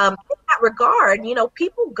 so in that regard,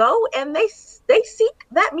 people go and they seek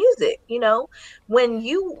that music. When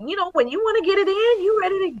you want to get it in, you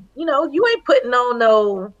ready to, you ain't putting on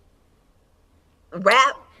no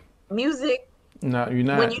rap music No, you're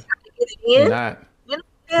when you not. try to get it You're in. not. You know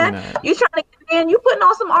what You're I'm saying? not. You trying to get it in, you putting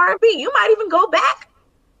on some R&B. You might even go back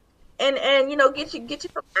and get you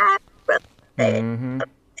some rap, brother. And, Mm-hmm.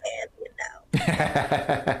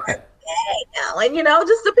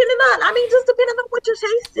 just depending on, just depending on what your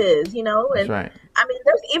taste is. That's And right.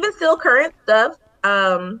 there's even still current stuff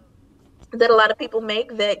that a lot of people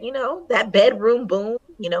make that, that bedroom boom.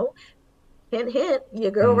 Hint, hint,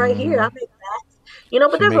 your girl right here. I Mm-hmm. make that.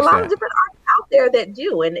 But She there's a makes lot of that. different artists out there that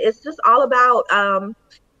do, and it's just all about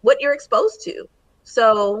what you're exposed to.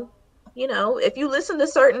 So, if you listen to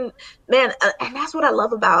certain man, and that's what I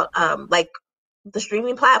love about like the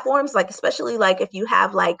streaming platforms, like especially like if you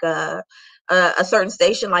have like a certain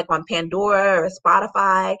station like on Pandora or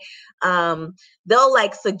Spotify, they'll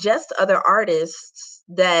like suggest other artists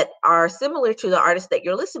that are similar to the artists that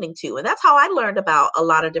you're listening to, and that's how I learned about a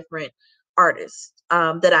lot of different artists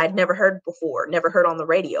that I'd never heard before, never heard on the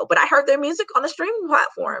radio, but I heard their music on a streaming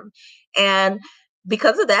platform, and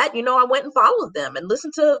because of that, I went and followed them and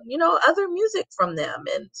listened to other music from them.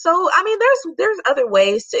 And so there's other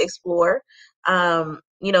ways to explore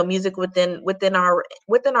music within our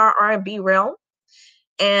R&B realm.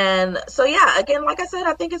 And so yeah, again, like I said,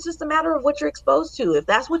 I think it's just a matter of what you're exposed to. If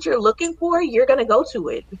that's what you're looking for, you're going to go to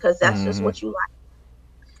it because that's just Mm-hmm. what you like.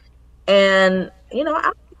 And I don't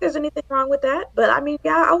think there's anything wrong with that, but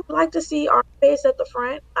yeah, I would like to see our face at the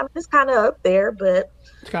front. It's kind of up there, but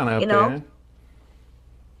It's kind of you up know there.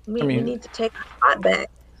 I we mean, need to take our spot back.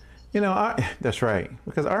 that's right.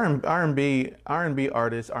 Because R&B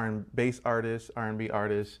artists, R&B bass artists, R&B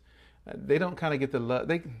artists, they don't kind of get the love.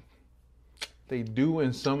 They do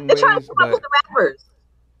in some They're trying to ways, keep up with but the rappers.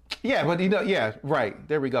 yeah, but yeah, right.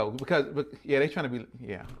 There we go. But yeah, they trying to be,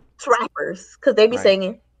 yeah, It's rappers because they be right.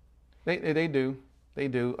 singing. They do. They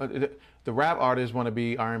do. The rap artists want to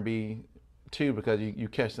be R&B too because you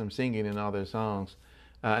catch them singing in all their songs,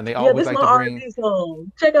 and they Yeah, always this is like my to bring. R&B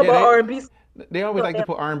song. Check out Yeah, my R&B they always song. like to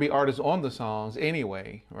put R&B artists on the songs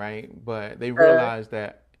anyway, right? But they Uh, realize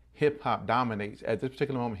that hip hop dominates at this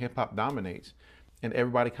particular moment. Hip hop dominates, and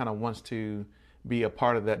everybody kind of wants to be a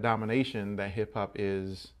part of that domination that hip hop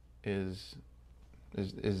is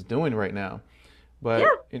is doing right now. yeah.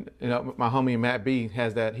 But my homie Matt B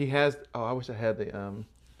has that. He has. Oh, I wish I had the.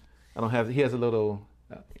 I don't have. He has a little.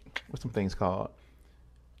 What's some things called?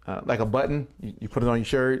 Like a button. You put it on your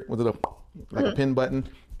shirt with a little, like a Mhm. pin button,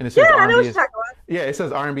 and it Yeah, says I know R&B what you're is. talking about. Yeah, it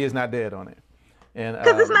says R&B is not dead on it, and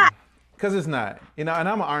Because it's not. because it's not. And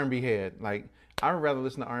I'm an R&B head. Like I would rather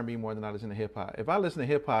listen to R&B more than I listen to hip hop. If I listen to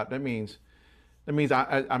hip hop, that means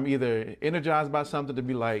I'm either energized by something to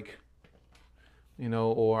be like,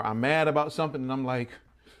 or I'm mad about something and I'm like,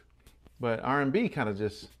 but R&B kind of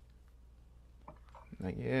just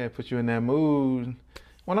like, yeah, put you in that mood.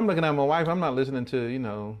 When I'm looking at my wife, I'm not listening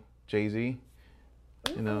to, Jay-Z.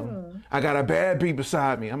 Mm. I got a bad B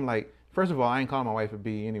beside me. I'm like, first of all, I ain't calling my wife a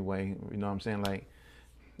B anyway. You know what I'm saying? Like,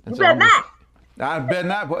 and You so better I'm just, not. I bet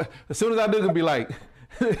not. But as soon as I do, it's gonna be like,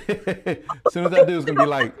 as soon as I do, it's gonna be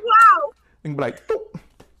like, Wow. and be like, boop.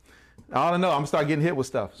 I don't know. I'm gonna start getting hit with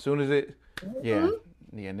stuff. As soon as yeah,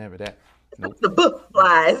 Mm-hmm. yeah, never that. Nope. The book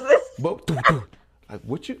flies. Boop, doo, doo. Like,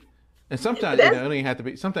 what you? And sometimes, it That's don't even have to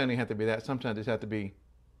be. Sometimes it don't have to be that. Sometimes it just have to be.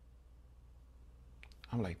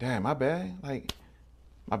 I'm like, damn, my bad. Like,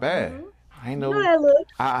 my bad. mhm. I ain't You know know. that look.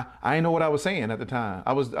 I ain't know what I was saying at the time.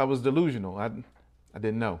 I was delusional. I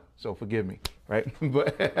didn't know. So forgive me, right?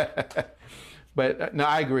 But no,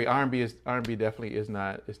 I agree. R&B definitely is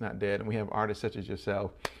not. It's not dead. And we have artists such as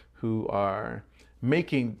yourself who are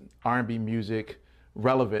making R&B music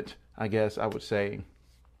relevant. I guess I would say,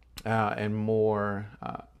 and more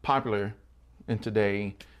popular in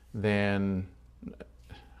today than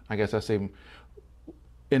I guess I say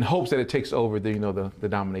in hopes that it takes over the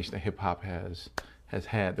domination that hip hop has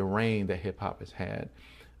had, the reign that hip hop has had,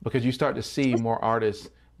 because you start to see more artists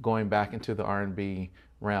going back into the R&B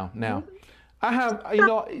realm. Now, Mhm. I have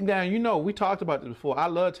we talked about this before. I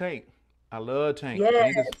love Tank. I love Tank.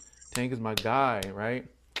 Yes. Tank is Tank is my guy, right?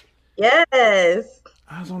 Yes.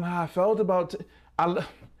 I don't know how I felt about. I lo-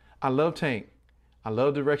 I love Tank. I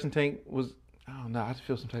love the direction Tank was. I don't know. I just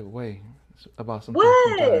feel some type of way about some things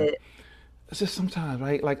sometimes. What? It's just sometimes,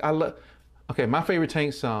 right? Like I love. Okay, my favorite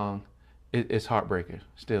Tank song is "Heartbreaker."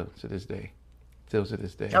 Still to this day. Still to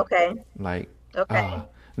this day. Okay. Like Okay.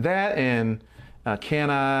 that and "Can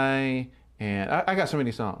I?" and I got so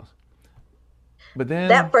many songs. But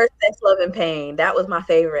That then first Sex, Love, and Pain, that was my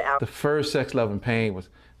favorite album. the first "Sex, Love, and Pain" was.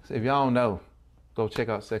 If y'all don't know, go check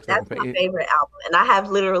out "Sex, Love, and That's Pain." my favorite album. And I have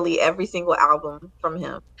literally every single album from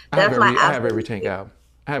him. That's my I have every absolute Tank favorite. album.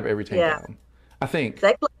 I have every Tank Yeah. album. I think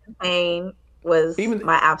Sex, Love, and Pain was even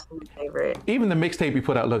my absolute favorite. even the mixtape he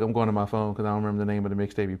put out. Look, I'm going to my phone because I don't remember the name of the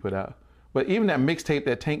mixtape he put out. But even that mixtape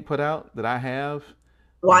that Tank put out that I have,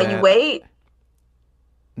 While You that Wait,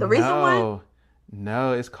 the recent one? no,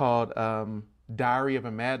 no, it's called Diary of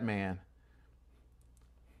a Madman.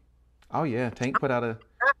 Oh yeah, Tank put out a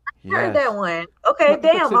I heard that yes. one. Okay, Look,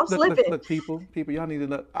 look, damn, I'm slipping. look, people, y'all need to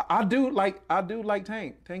look. I do like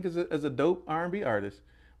Tank. Tank is a dope R&B artist.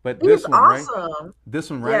 But He's this one, right? awesome. This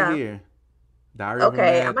one right Yeah. here, Diary of a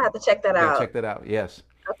Okay, I'm Mad. gonna have to check that You gotta out. check that out. Yes.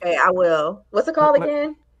 Okay, I will. What's it called Look, look.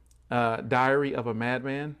 again? Diary of a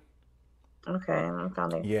Madman. Okay, I'm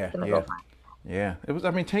finally Yeah, gonna go yeah, find. yeah. It was.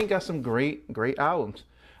 I mean, Tank got some great albums.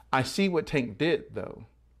 I see what Tank did though,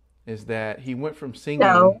 is that he went from singing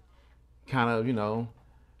No, kind of, we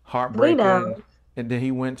heartbreaker, know. and then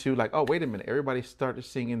he went to like, oh wait a minute, everybody started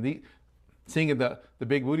singing the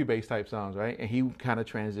big booty bass type songs, right? And he kind of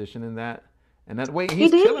transitioned in that, and that way He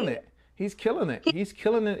he's did. killing it. He's killing it. He, He's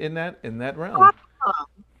killing it in that realm.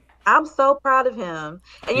 I'm so proud of him.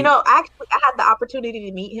 And He. actually, I had the opportunity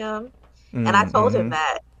to meet him, and I told him Mm-hmm.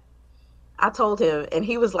 that. I told him, and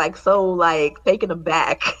he was like so like taken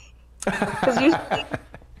aback because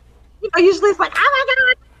usually it's like, oh my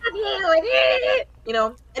god, I love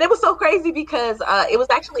you, and it was so crazy because it was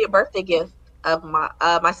actually a birthday gift of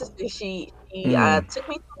my sister. She Mm. took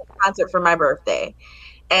me to a concert for my birthday,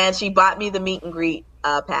 and she bought me the meet and greet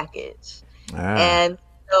package, Ah. and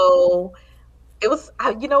so it was,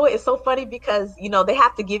 it's so funny because, they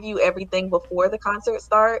have to give you everything before the concert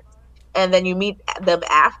starts, and then you meet them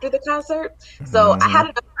after the concert. So I Mm-hmm. had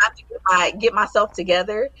enough time to get myself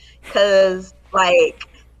together because, like,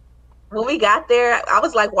 when we got there, I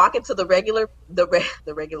was like walking to the regular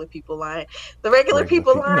people line, Regular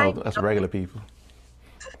people. You know, that's regular people.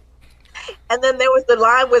 and then there was the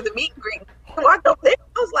line with the meet and greet. I walked over there,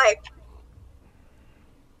 I was like,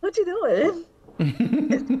 "What you doing?"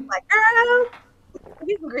 It's like, "Girl,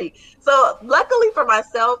 meet and greet." So luckily for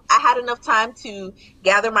myself, I had enough time to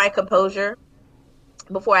gather my composure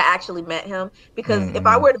before I actually met him. Because if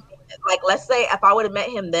I Mm-hmm. were to, like, let's say if I would have met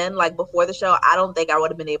him then, like before the show, I don't think I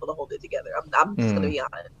would have been able to hold it together. I'm just gonna Mm. be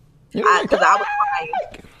honest. You know, like, Because I was crying.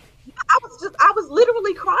 I was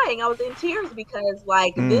literally crying. I was in tears because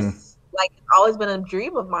like mm. this, like, it's always been a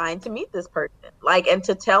dream of mine to meet this person, like, and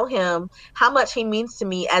to tell him how much he means to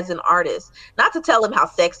me as an artist. Not to tell him how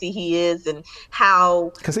sexy he is and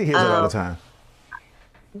how, Because he hears it all the um, time.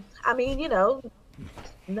 I mean, I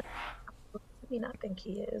mean, I think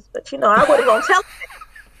he is, but I wasn't gonna tell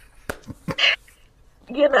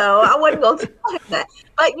I wasn't gonna tell him that.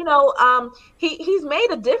 But he's made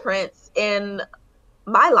a difference in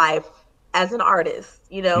my life as an artist.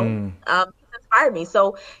 Mm. He's inspired me.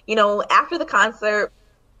 So after the concert,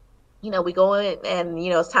 we go in and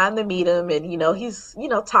it's time to meet him, and he's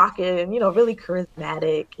talking, really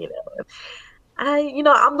charismatic.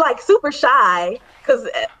 I'm like super shy because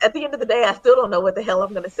at the end of the day, I still don't know what the hell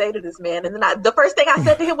I'm going to say to this man. And then the first thing I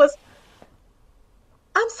said to him was,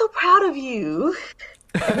 "I'm so proud of you."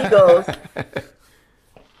 And he goes,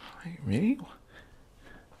 Me?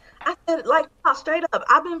 I said, like, no, straight up,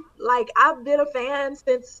 I've been a fan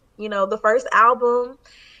since, the first album.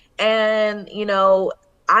 And,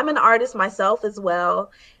 I'm an artist myself as well.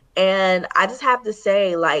 And I just have to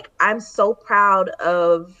say, like, I'm so proud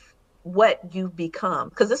of what you've become.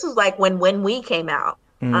 Because this was like when we came out,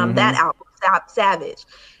 that Mm-hmm. album, Savage.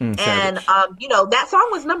 Mm, And, savage. that song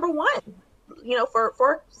was number one,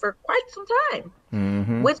 for quite some time,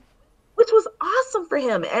 Mm-hmm. which was awesome for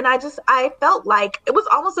him. And I felt like it was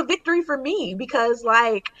almost a victory for me because,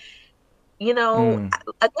 like, Mm.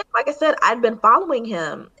 again, like I said, I'd been following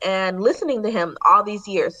him and listening to him all these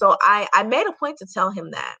years. So I made a point to tell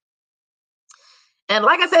him that. And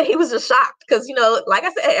like I said, he was just shocked because, like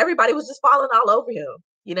I said, everybody was just falling all over him,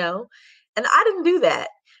 and I didn't do that.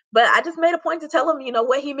 but I just made a point to tell him,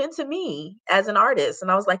 what he meant to me as an artist.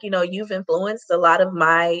 And I was like, you've influenced a lot of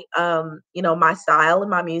my, my style and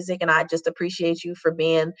my music. And I just appreciate you for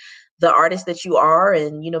being the artist that you are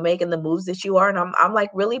and, making the moves that you are. And I'm like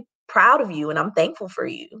really proud of you and I'm thankful for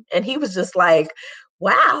you. And he was just like,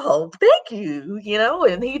 wow, thank you,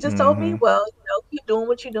 and he just told me, Hmm. well, keep doing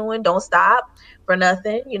what you're doing. Don't stop for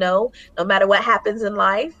nothing, no matter what happens in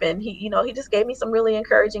life. And he just gave me some really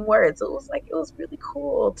encouraging words. So it was really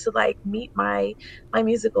cool to like meet my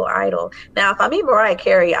musical idol. Now, if I meet Mariah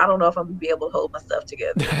Carey, I don't know if I'm gonna be able to hold my stuff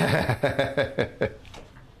together.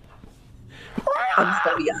 I'm just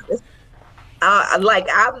gonna be honest.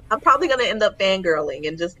 I'm probably gonna end up fangirling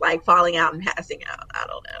and just like falling out and passing out. I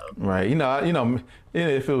don't Right.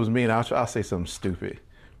 If it was me, I'll say something stupid.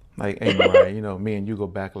 Like, hey, Mariah, me and you go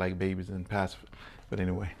back like babies and pass. But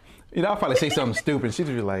anyway, I'll probably say something stupid. She'd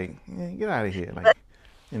be like, get out of here. know. Like,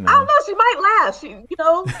 you I don't know. know. She might laugh. Like,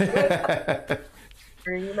 that's,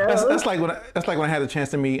 you know, that's like when I had the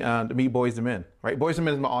chance to meet Boys to Men. Right. Boys to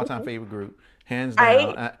Men is my all-time favorite group, hands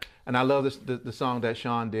down. right? And I love the song that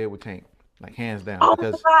Sean did with Tank, like hands down, Oh my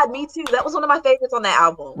because God, me too. That was one of my favorites on that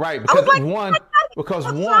album. right, I was because like, one,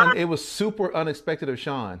 oh my God, it was super unexpected of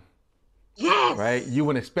Sean. Right? yes. You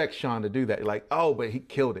wouldn't expect Sean to do that. Like, oh, but he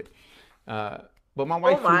killed it. Uh, but my Oh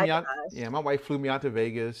wife flew my me out. gosh. Yeah, my wife flew me out to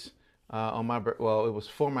Vegas on well, it was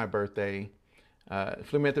for my birthday.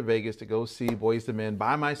 Flew me out to Vegas to go see Boys to Men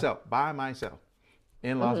by myself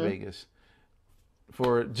in Las Hmm. Vegas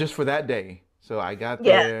for that day. So I got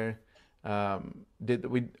Yeah. there. Did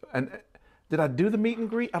I do the meet and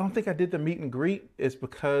greet? I don't think I did the meet and greet. It's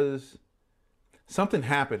because something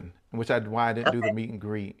happened, why I didn't do the Okay. meet and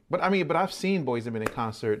greet. But I've seen Boys to Men in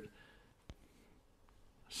concert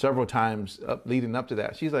several times leading up to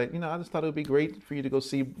that. She's like, I just thought it would be great for you to go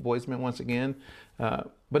see Boys to Men once again.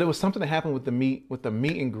 But it was something that happened with the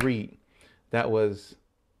meet and greet that was,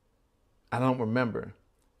 I don't remember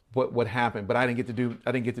what happened, but I didn't get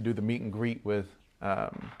to do the meet and greet with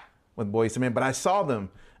Boys to Men. But I saw them,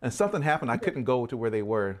 and something happened. I couldn't go to where they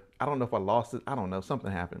were. I don't know if I lost it. I don't know.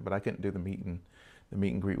 Something happened, but I couldn't do the meet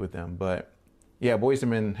and greet with them. But yeah, Boys to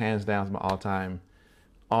Men hands down is my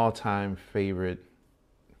all time favorite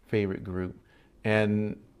group.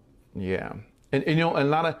 And yeah, and a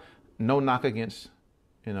lot of no knock against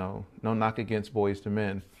no knock against Boys to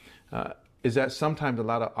Men, is that sometimes a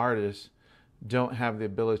lot of artists don't have the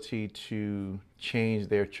ability to change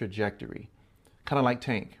their trajectory, kind of like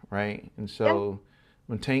Tank, right? And Yeah. so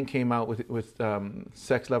when Tank came out with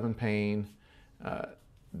Sex, Love and Pain, uh,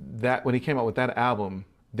 that when he came out with that album,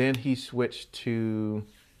 then he switched to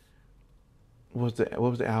what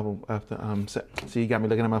was the album after see, you got me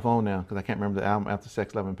looking at my phone now because I can't remember the album after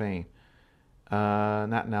Sex, Love and Pain.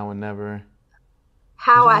 Not Now and Never. Was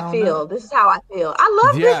How it I Now and Never? feel. This is how I feel. I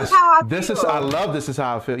love This Is Yes, How I I Feel. love This Is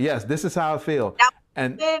How I Feel. Yes, This Is How I Feel. Now,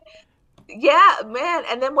 And then, yeah, man.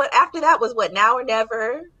 And then what after that was what Now or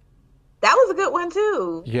Never. That was a good one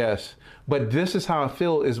too. yes, but This Is How I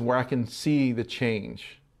Feel is where I can see the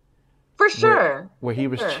change, For where sure. he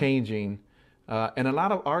For was sure. changing, and a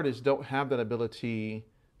lot of artists don't have that ability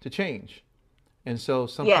to change, and so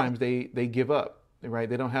Yeah. sometimes they give up, right?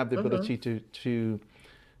 They don't have the Hmm. ability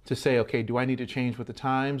to say, okay, do I need to change with the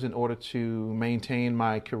times in order to maintain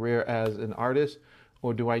my career as an artist,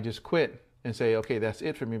 or do I just quit and say, okay, that's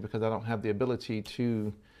it for me because I don't have the ability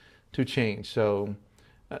to change? So,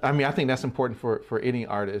 I think that's important for any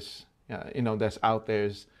artist, that's out there.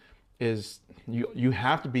 Is you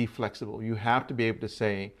have to be flexible. You have to be able to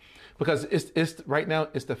say, because it's right now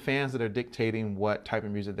it's the fans that are dictating what type of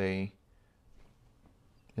music they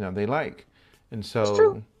like, and It's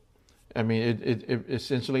true. so it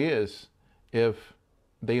essentially is. If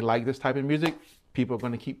they like this type of music, people are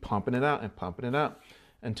going to keep pumping it out and pumping it out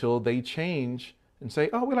until they change and say,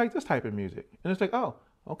 "Oh, we like this type of music," and it's like, "Oh,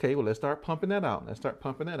 okay, well, let's start pumping that out. Let's start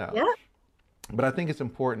pumping that out." Yeah. But I think it's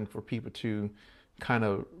important for people to kind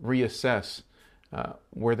of reassess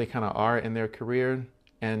where they kind of are in their career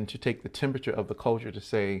and to take the temperature of the culture to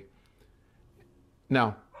say,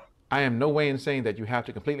 now, I am no way in saying that you have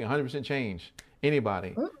to completely 100% change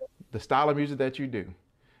anybody, Mhm. the style of music that you do.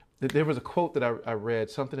 There was a quote that I read,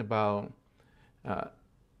 something about uh,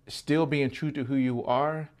 still being true to who you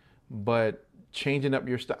are, but changing up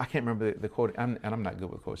your style. I can't remember the quote, and I'm not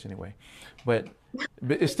good with quotes anyway. But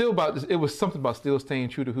it's still about, it was something about still staying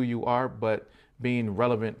true to who you are, but being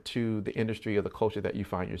relevant to the industry or the culture that you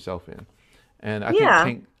find yourself in. And Yeah.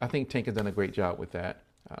 I think Tank has done a great job with that.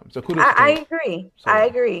 So kudos to I Tank. agree. So I yeah,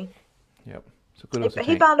 agree. yep. So kudos to He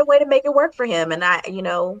Tank. found a way to make it work for him, and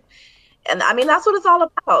and I mean that's what it's all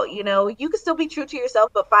about. You can still be true to yourself,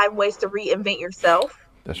 but find ways to reinvent yourself.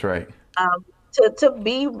 That's right. um, to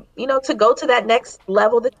be, to go to that next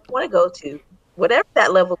level that you want to go to, whatever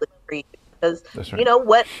that level is for you. Because That's right.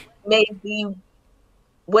 what may be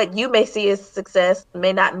what you may see as success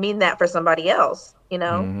may not mean that for somebody else.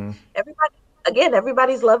 Hmm. Everybody, again,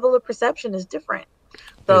 everybody's level of perception is different.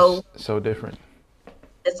 It's So so different.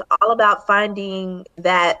 it's all about finding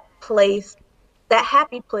that place, that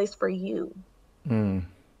happy place for you. Mm.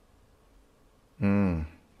 Mm.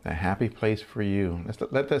 A happy place for you.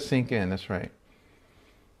 Let that sink in. That's right.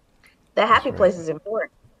 That That's happy right. place is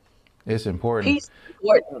important. It's important. Peace is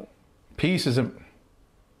important Peace is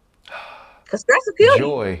because stress will kill you.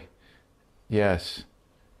 joy. Yes.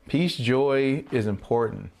 Peace, joy is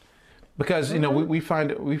important because Hmm. we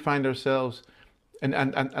find ourselves, and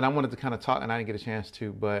I wanted to kind of talk, and I didn't get a chance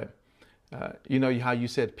to, but how you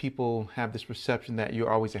said people have this perception that you're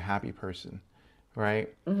always a happy person, right?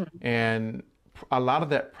 Hmm. And a lot of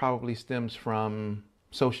that probably stems from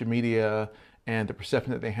social media and the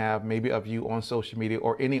perception that they have maybe of you on social media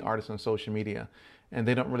or any artist on social media, and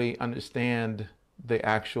they don't really understand the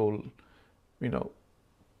actual, you know,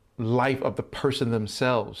 life of the person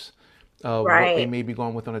themselves, of what they Right. may be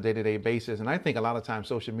going with on a day-to-day basis. And I think a lot of times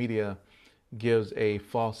social media gives a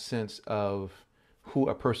false sense of who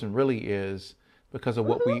a person really is because of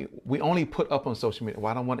what Hmm. we only put up on social media.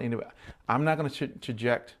 Well, I don't want anybody. I'm not going to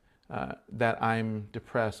project that I'm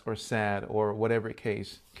depressed or sad or whatever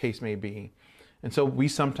case may be, and so we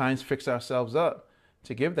sometimes fix ourselves up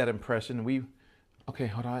to give that impression. Okay,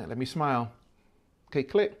 hold on, let me smile. Okay,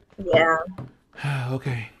 click. Yeah.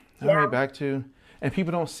 Okay. All right, Yeah. back to, and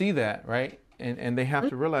people don't see that, right? And they have Mhm.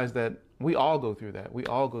 to realize that we all go through that. We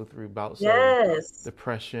all go through bouts of Yes.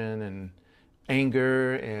 depression and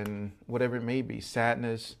anger and whatever it may be,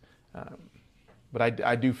 sadness. Um, but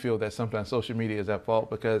I do feel that sometimes social media is at fault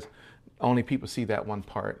because only people see that one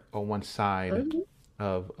part or one side Hmm.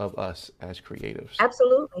 of us as creatives.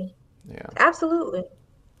 Absolutely. Yeah. Absolutely.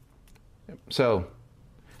 So,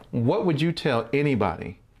 what would you tell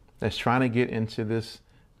anybody that's trying to get into this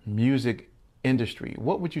music industry?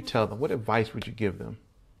 What would you tell them? What advice would you give them?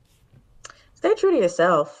 Stay true to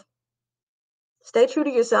yourself. Stay true to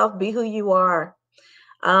yourself. Be who you are.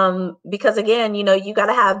 Because again, you got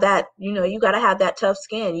to have that tough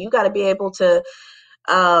skin. You got to be able to,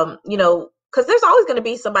 because there's always going to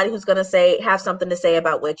be somebody who's going to have something to say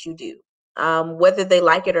about what you do, whether they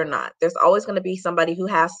like it or not. There's always going to be somebody who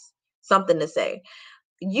has something to say.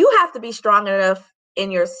 You have to be strong enough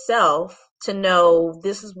in yourself to know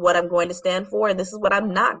this is what I'm going to stand for and this is what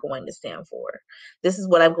I'm not going to stand for. This is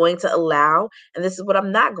what I'm going to allow and this is what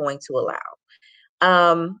I'm not going to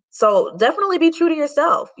allow. So definitely be true to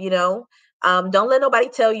yourself. Don't let nobody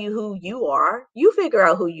tell you who you are. You figure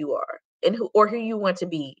out who you are and who you want to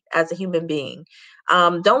be as a human being.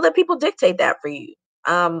 Don't let people dictate that for you.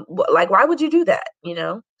 Like why would you do that?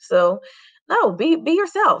 So no, be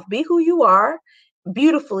yourself. Be who you are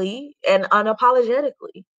beautifully and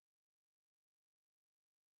unapologetically.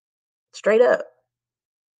 Straight up.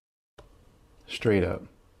 Straight up.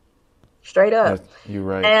 Straight up. You're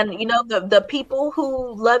right. And the people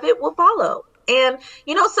who love it will follow. And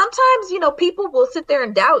sometimes people will sit there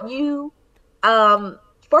and doubt you um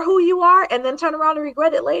for who you are and then turn around and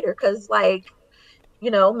regret it later because like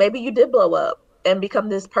maybe you did blow up and become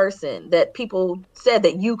this person that people said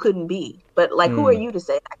that you couldn't be, but like who are Mm, you to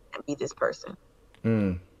say I can't be this person?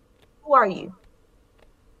 mm, Who are you?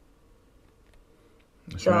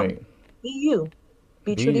 that's So right. be you.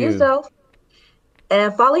 Be Be true to you. yourself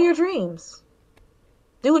and follow your dreams.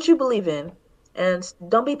 Do what you believe in and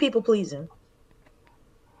don't be people pleasing.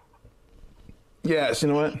 Yes, you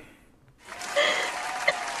know what?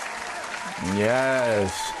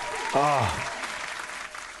 Yes. Oh,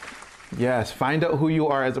 yes. Find out who you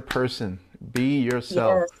are as a person. Be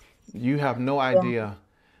yourself. Yes. You have no Yeah. idea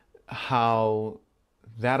how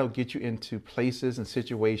that'll get you into places and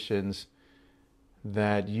situations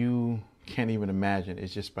that you can't even imagine.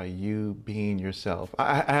 It's just by you being yourself.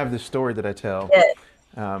 I have this story that I tell. Yes.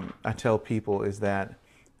 I tell people is that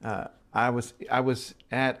I was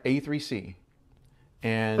at A3C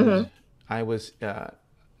and Hmm. I was a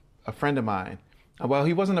friend of mine. Well,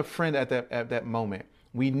 he wasn't a friend at that moment.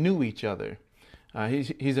 We knew each other.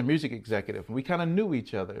 He's a music executive. We kind of knew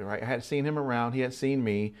each other, right? I had seen him around. He had seen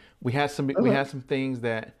me. We had some things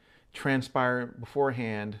that transpired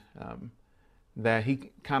beforehand that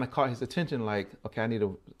he kind of caught his attention. Like, okay, I need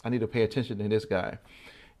to pay attention to this guy.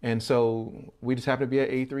 And so we just happened to be at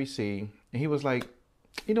A3C, and he was like,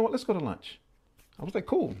 you know what? Let's go to lunch. I was like,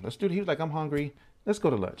 cool, let's do it. He was like, I'm hungry. Let's go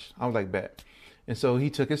to lunch. I was like, bet. And so he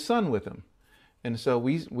took his son with him. And so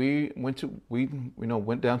we went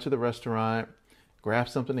down to the restaurant. grab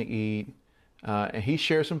something to eat. And he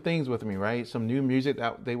shared some things with me, right? Some new music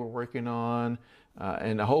that they were working on,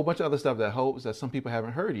 and a whole bunch of other stuff that some people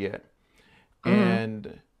haven't heard yet. Mhm.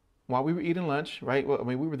 And while we were eating lunch, right? Well, I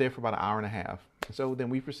mean, we were there for about an hour and a half. So then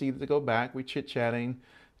we proceeded to go back. We chit-chatting,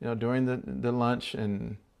 during the lunch,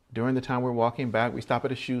 and during the time we're walking back, we stop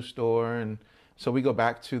at a shoe store, and so we go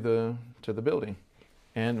back to the building,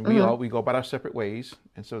 and Mhm. we go about our separate ways.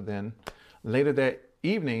 And so then later that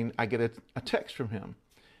evening, I get a text from him,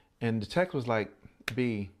 and the text was like,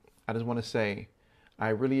 "B, I just want to say, I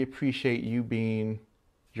really appreciate you being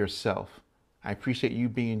yourself. I appreciate you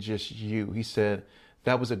being just you." He said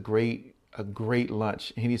that was a great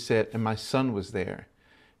lunch, and he said, and my son was there.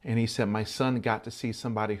 And he said, my son got to see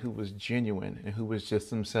somebody who was genuine and who was just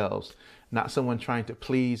themselves, not someone trying to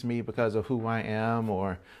please me because of who I am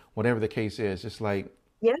or whatever the case is. Just like,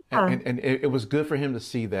 Yeah. and it was good for him to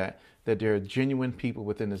see that there are genuine people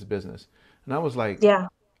within this business. And I was like, Yeah.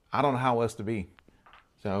 I don't know how else to be.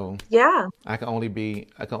 So Yeah. I can only be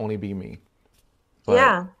me. But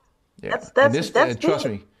Yeah. yeah, That's and that's this, that's and trust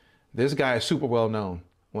big. me, this guy is super well known.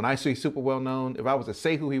 When I say super well known, if I was to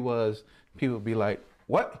say who he was, people would be like,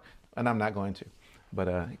 "What?" And I'm not going to. But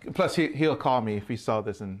plus, he'll call me if he saw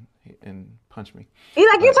this and punch me. He's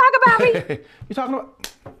like, you But talk about me. you talking about?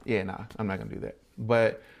 Yeah, nah, I'm not gonna do that.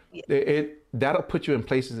 But Yeah, that'll put you in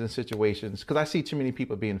places and situations, because I see too many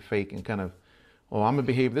people being fake and kind of, oh, I'm gonna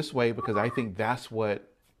behave this way because I think that's what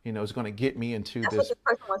is gonna get me into that's what this this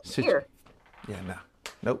person wants to situation. hear. Yeah, nah,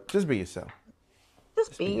 nope. Just be yourself. Just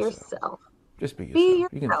Just be be yourself. yourself. Just be Be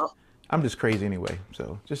yourself. You can. yourself. I'm just crazy anyway,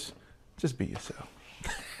 so just be yourself.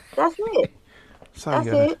 That's it. That's all you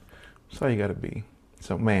That's gotta. it. That's all you gotta be.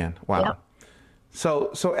 So man, Yep. wow.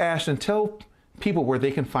 So Ashton, tell people where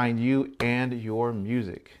they can find you and your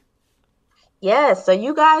music. Yes, so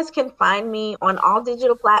you guys can find me on all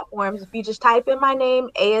digital platforms. If you just type in my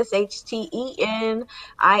name, Ashten,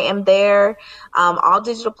 I am there. All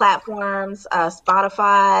digital platforms,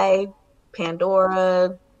 Spotify,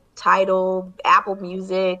 Pandora, Tidal, Apple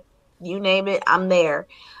Music, you name it, I'm there.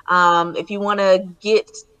 If you want to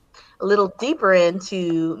get a little deeper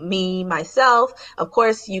into me, myself, of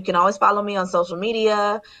course, you can always follow me on social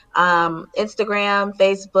media, Instagram,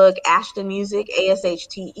 Facebook, Ashten Music,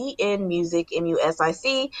 Ashten Music,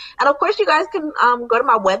 Music. And of course, you guys can go to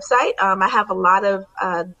my website. I have a lot of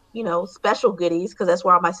special goodies because that's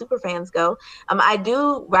where all my super fans go. I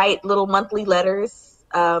do write little monthly letters,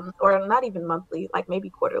 or not even monthly, like maybe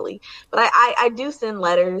quarterly. But I do send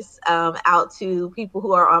letters out to people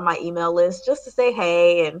who are on my email list just to say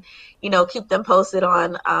hey and keep them posted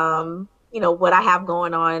on what I have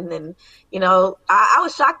going on. And I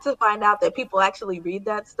was shocked to find out that people actually read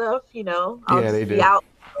that stuff. I'll Yeah, they just be do. out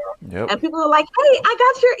Yep. and people are like, hey, I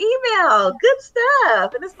got your email, good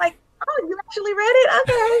stuff. And it's like, oh, you actually read it,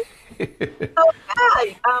 okay. So yeah,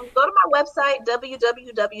 go to my website,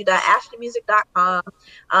 www.ashtonmusic.com.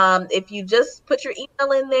 If you just put your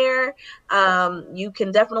email in there, you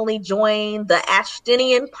can definitely join the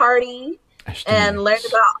Ashtenian party and learn Ashtenians.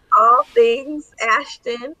 about all things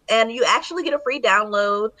Ashten. And you actually get a free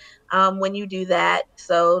download when you do that.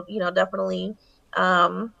 So, definitely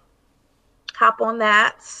um, hop on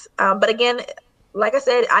that. But again, like I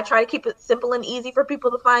said, I try to keep it simple and easy for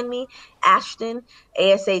people to find me. Ashten,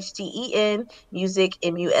 Ashten, Music,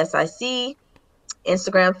 Music,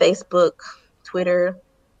 Instagram, Facebook, Twitter,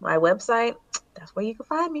 my website. That's where you can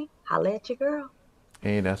find me. Holla at your girl.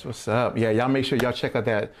 Hey, that's what's up. Yeah, y'all make sure y'all check out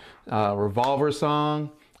that Revolver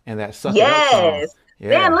song and that Suck It Up song. Yes.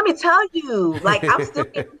 Man, Yeah, let me tell you, like I'm still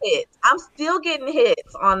getting hits. I'm still getting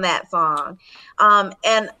hits on that song.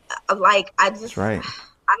 And like I that's just right.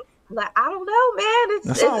 I don't know, man. That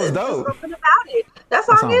It's, song it's was it's just dope. something about it. That That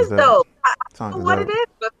song song was is dope. dope. I Song don't know is what it dope. is,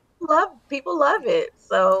 but people love it.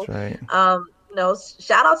 So That's right.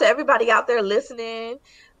 shout out to everybody out there listening,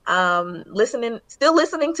 still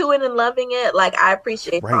listening to it and loving it. Like I That's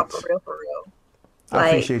appreciate y'all right. for real. I Like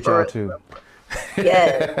appreciate for y'all real. too.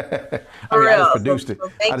 Yes, I for mean, I just real. So, produced it. so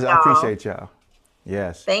thank I y'all. appreciate y'all.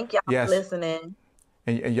 Yes. Thank y'all for Yes. listening.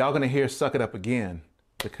 And y'all gonna hear "Suck It Up" again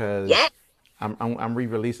Yes. because I'm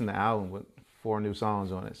re-releasing the album with 4 new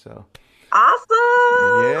songs on it. So Awesome.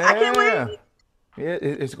 I can't yeah, wait. yeah,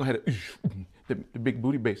 it's gonna have the big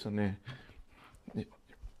booty bass on there. Yeah,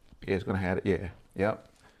 it's gonna have it. Yeah, yep.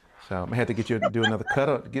 So I'm gonna have to do another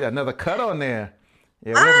get another cut on there.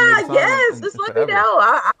 Yeah, we haven't made a song Yes. Just in let me forever,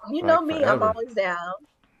 know. You know like me, I'm forever. always down.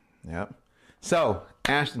 Yep. So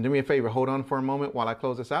Ashton, do me a favor. Hold on for a moment while I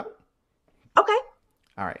close this out. Okay.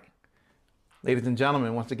 All right. Ladies and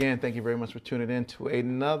gentlemen, once again, thank you very much for tuning in to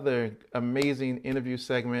another amazing interview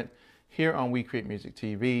segment here on We Create Music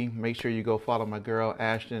TV. Make sure you go follow my girl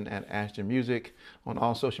Ashten at Ashten Music on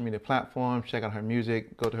all social media platforms. Check out her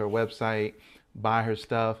music, go to her website, buy her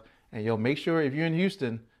stuff, and you'll make sure if you're in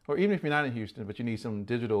Houston, or even if you're not in Houston, but you need some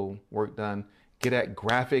digital work done, get at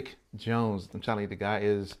Graphic Jones. I'm telling you, the guy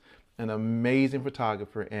is an amazing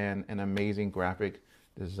photographer and an amazing graphic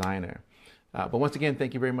designer. But once again,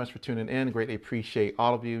 thank you very much for tuning in. Greatly appreciate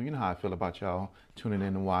all of you. You know how I feel about y'all tuning in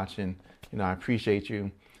and watching. You know, I appreciate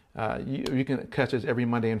you. You can catch us every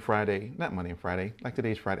Monday and Friday. Not Monday and Friday, like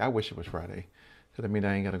today's Friday. I wish it was Friday, because I mean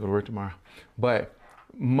I ain't got to go to work tomorrow. But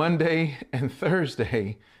Monday and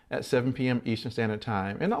Thursday at 7 p.m. Eastern Standard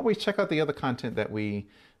Time. And always check out the other content that we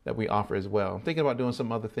offer as well. I'm thinking about doing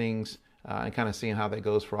some other things and kind of seeing how that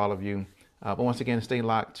goes for all of you. But once again, stay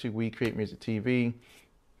locked to We Create Music TV.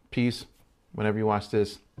 Peace. Whenever you watch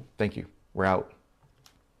this, thank you. We're out.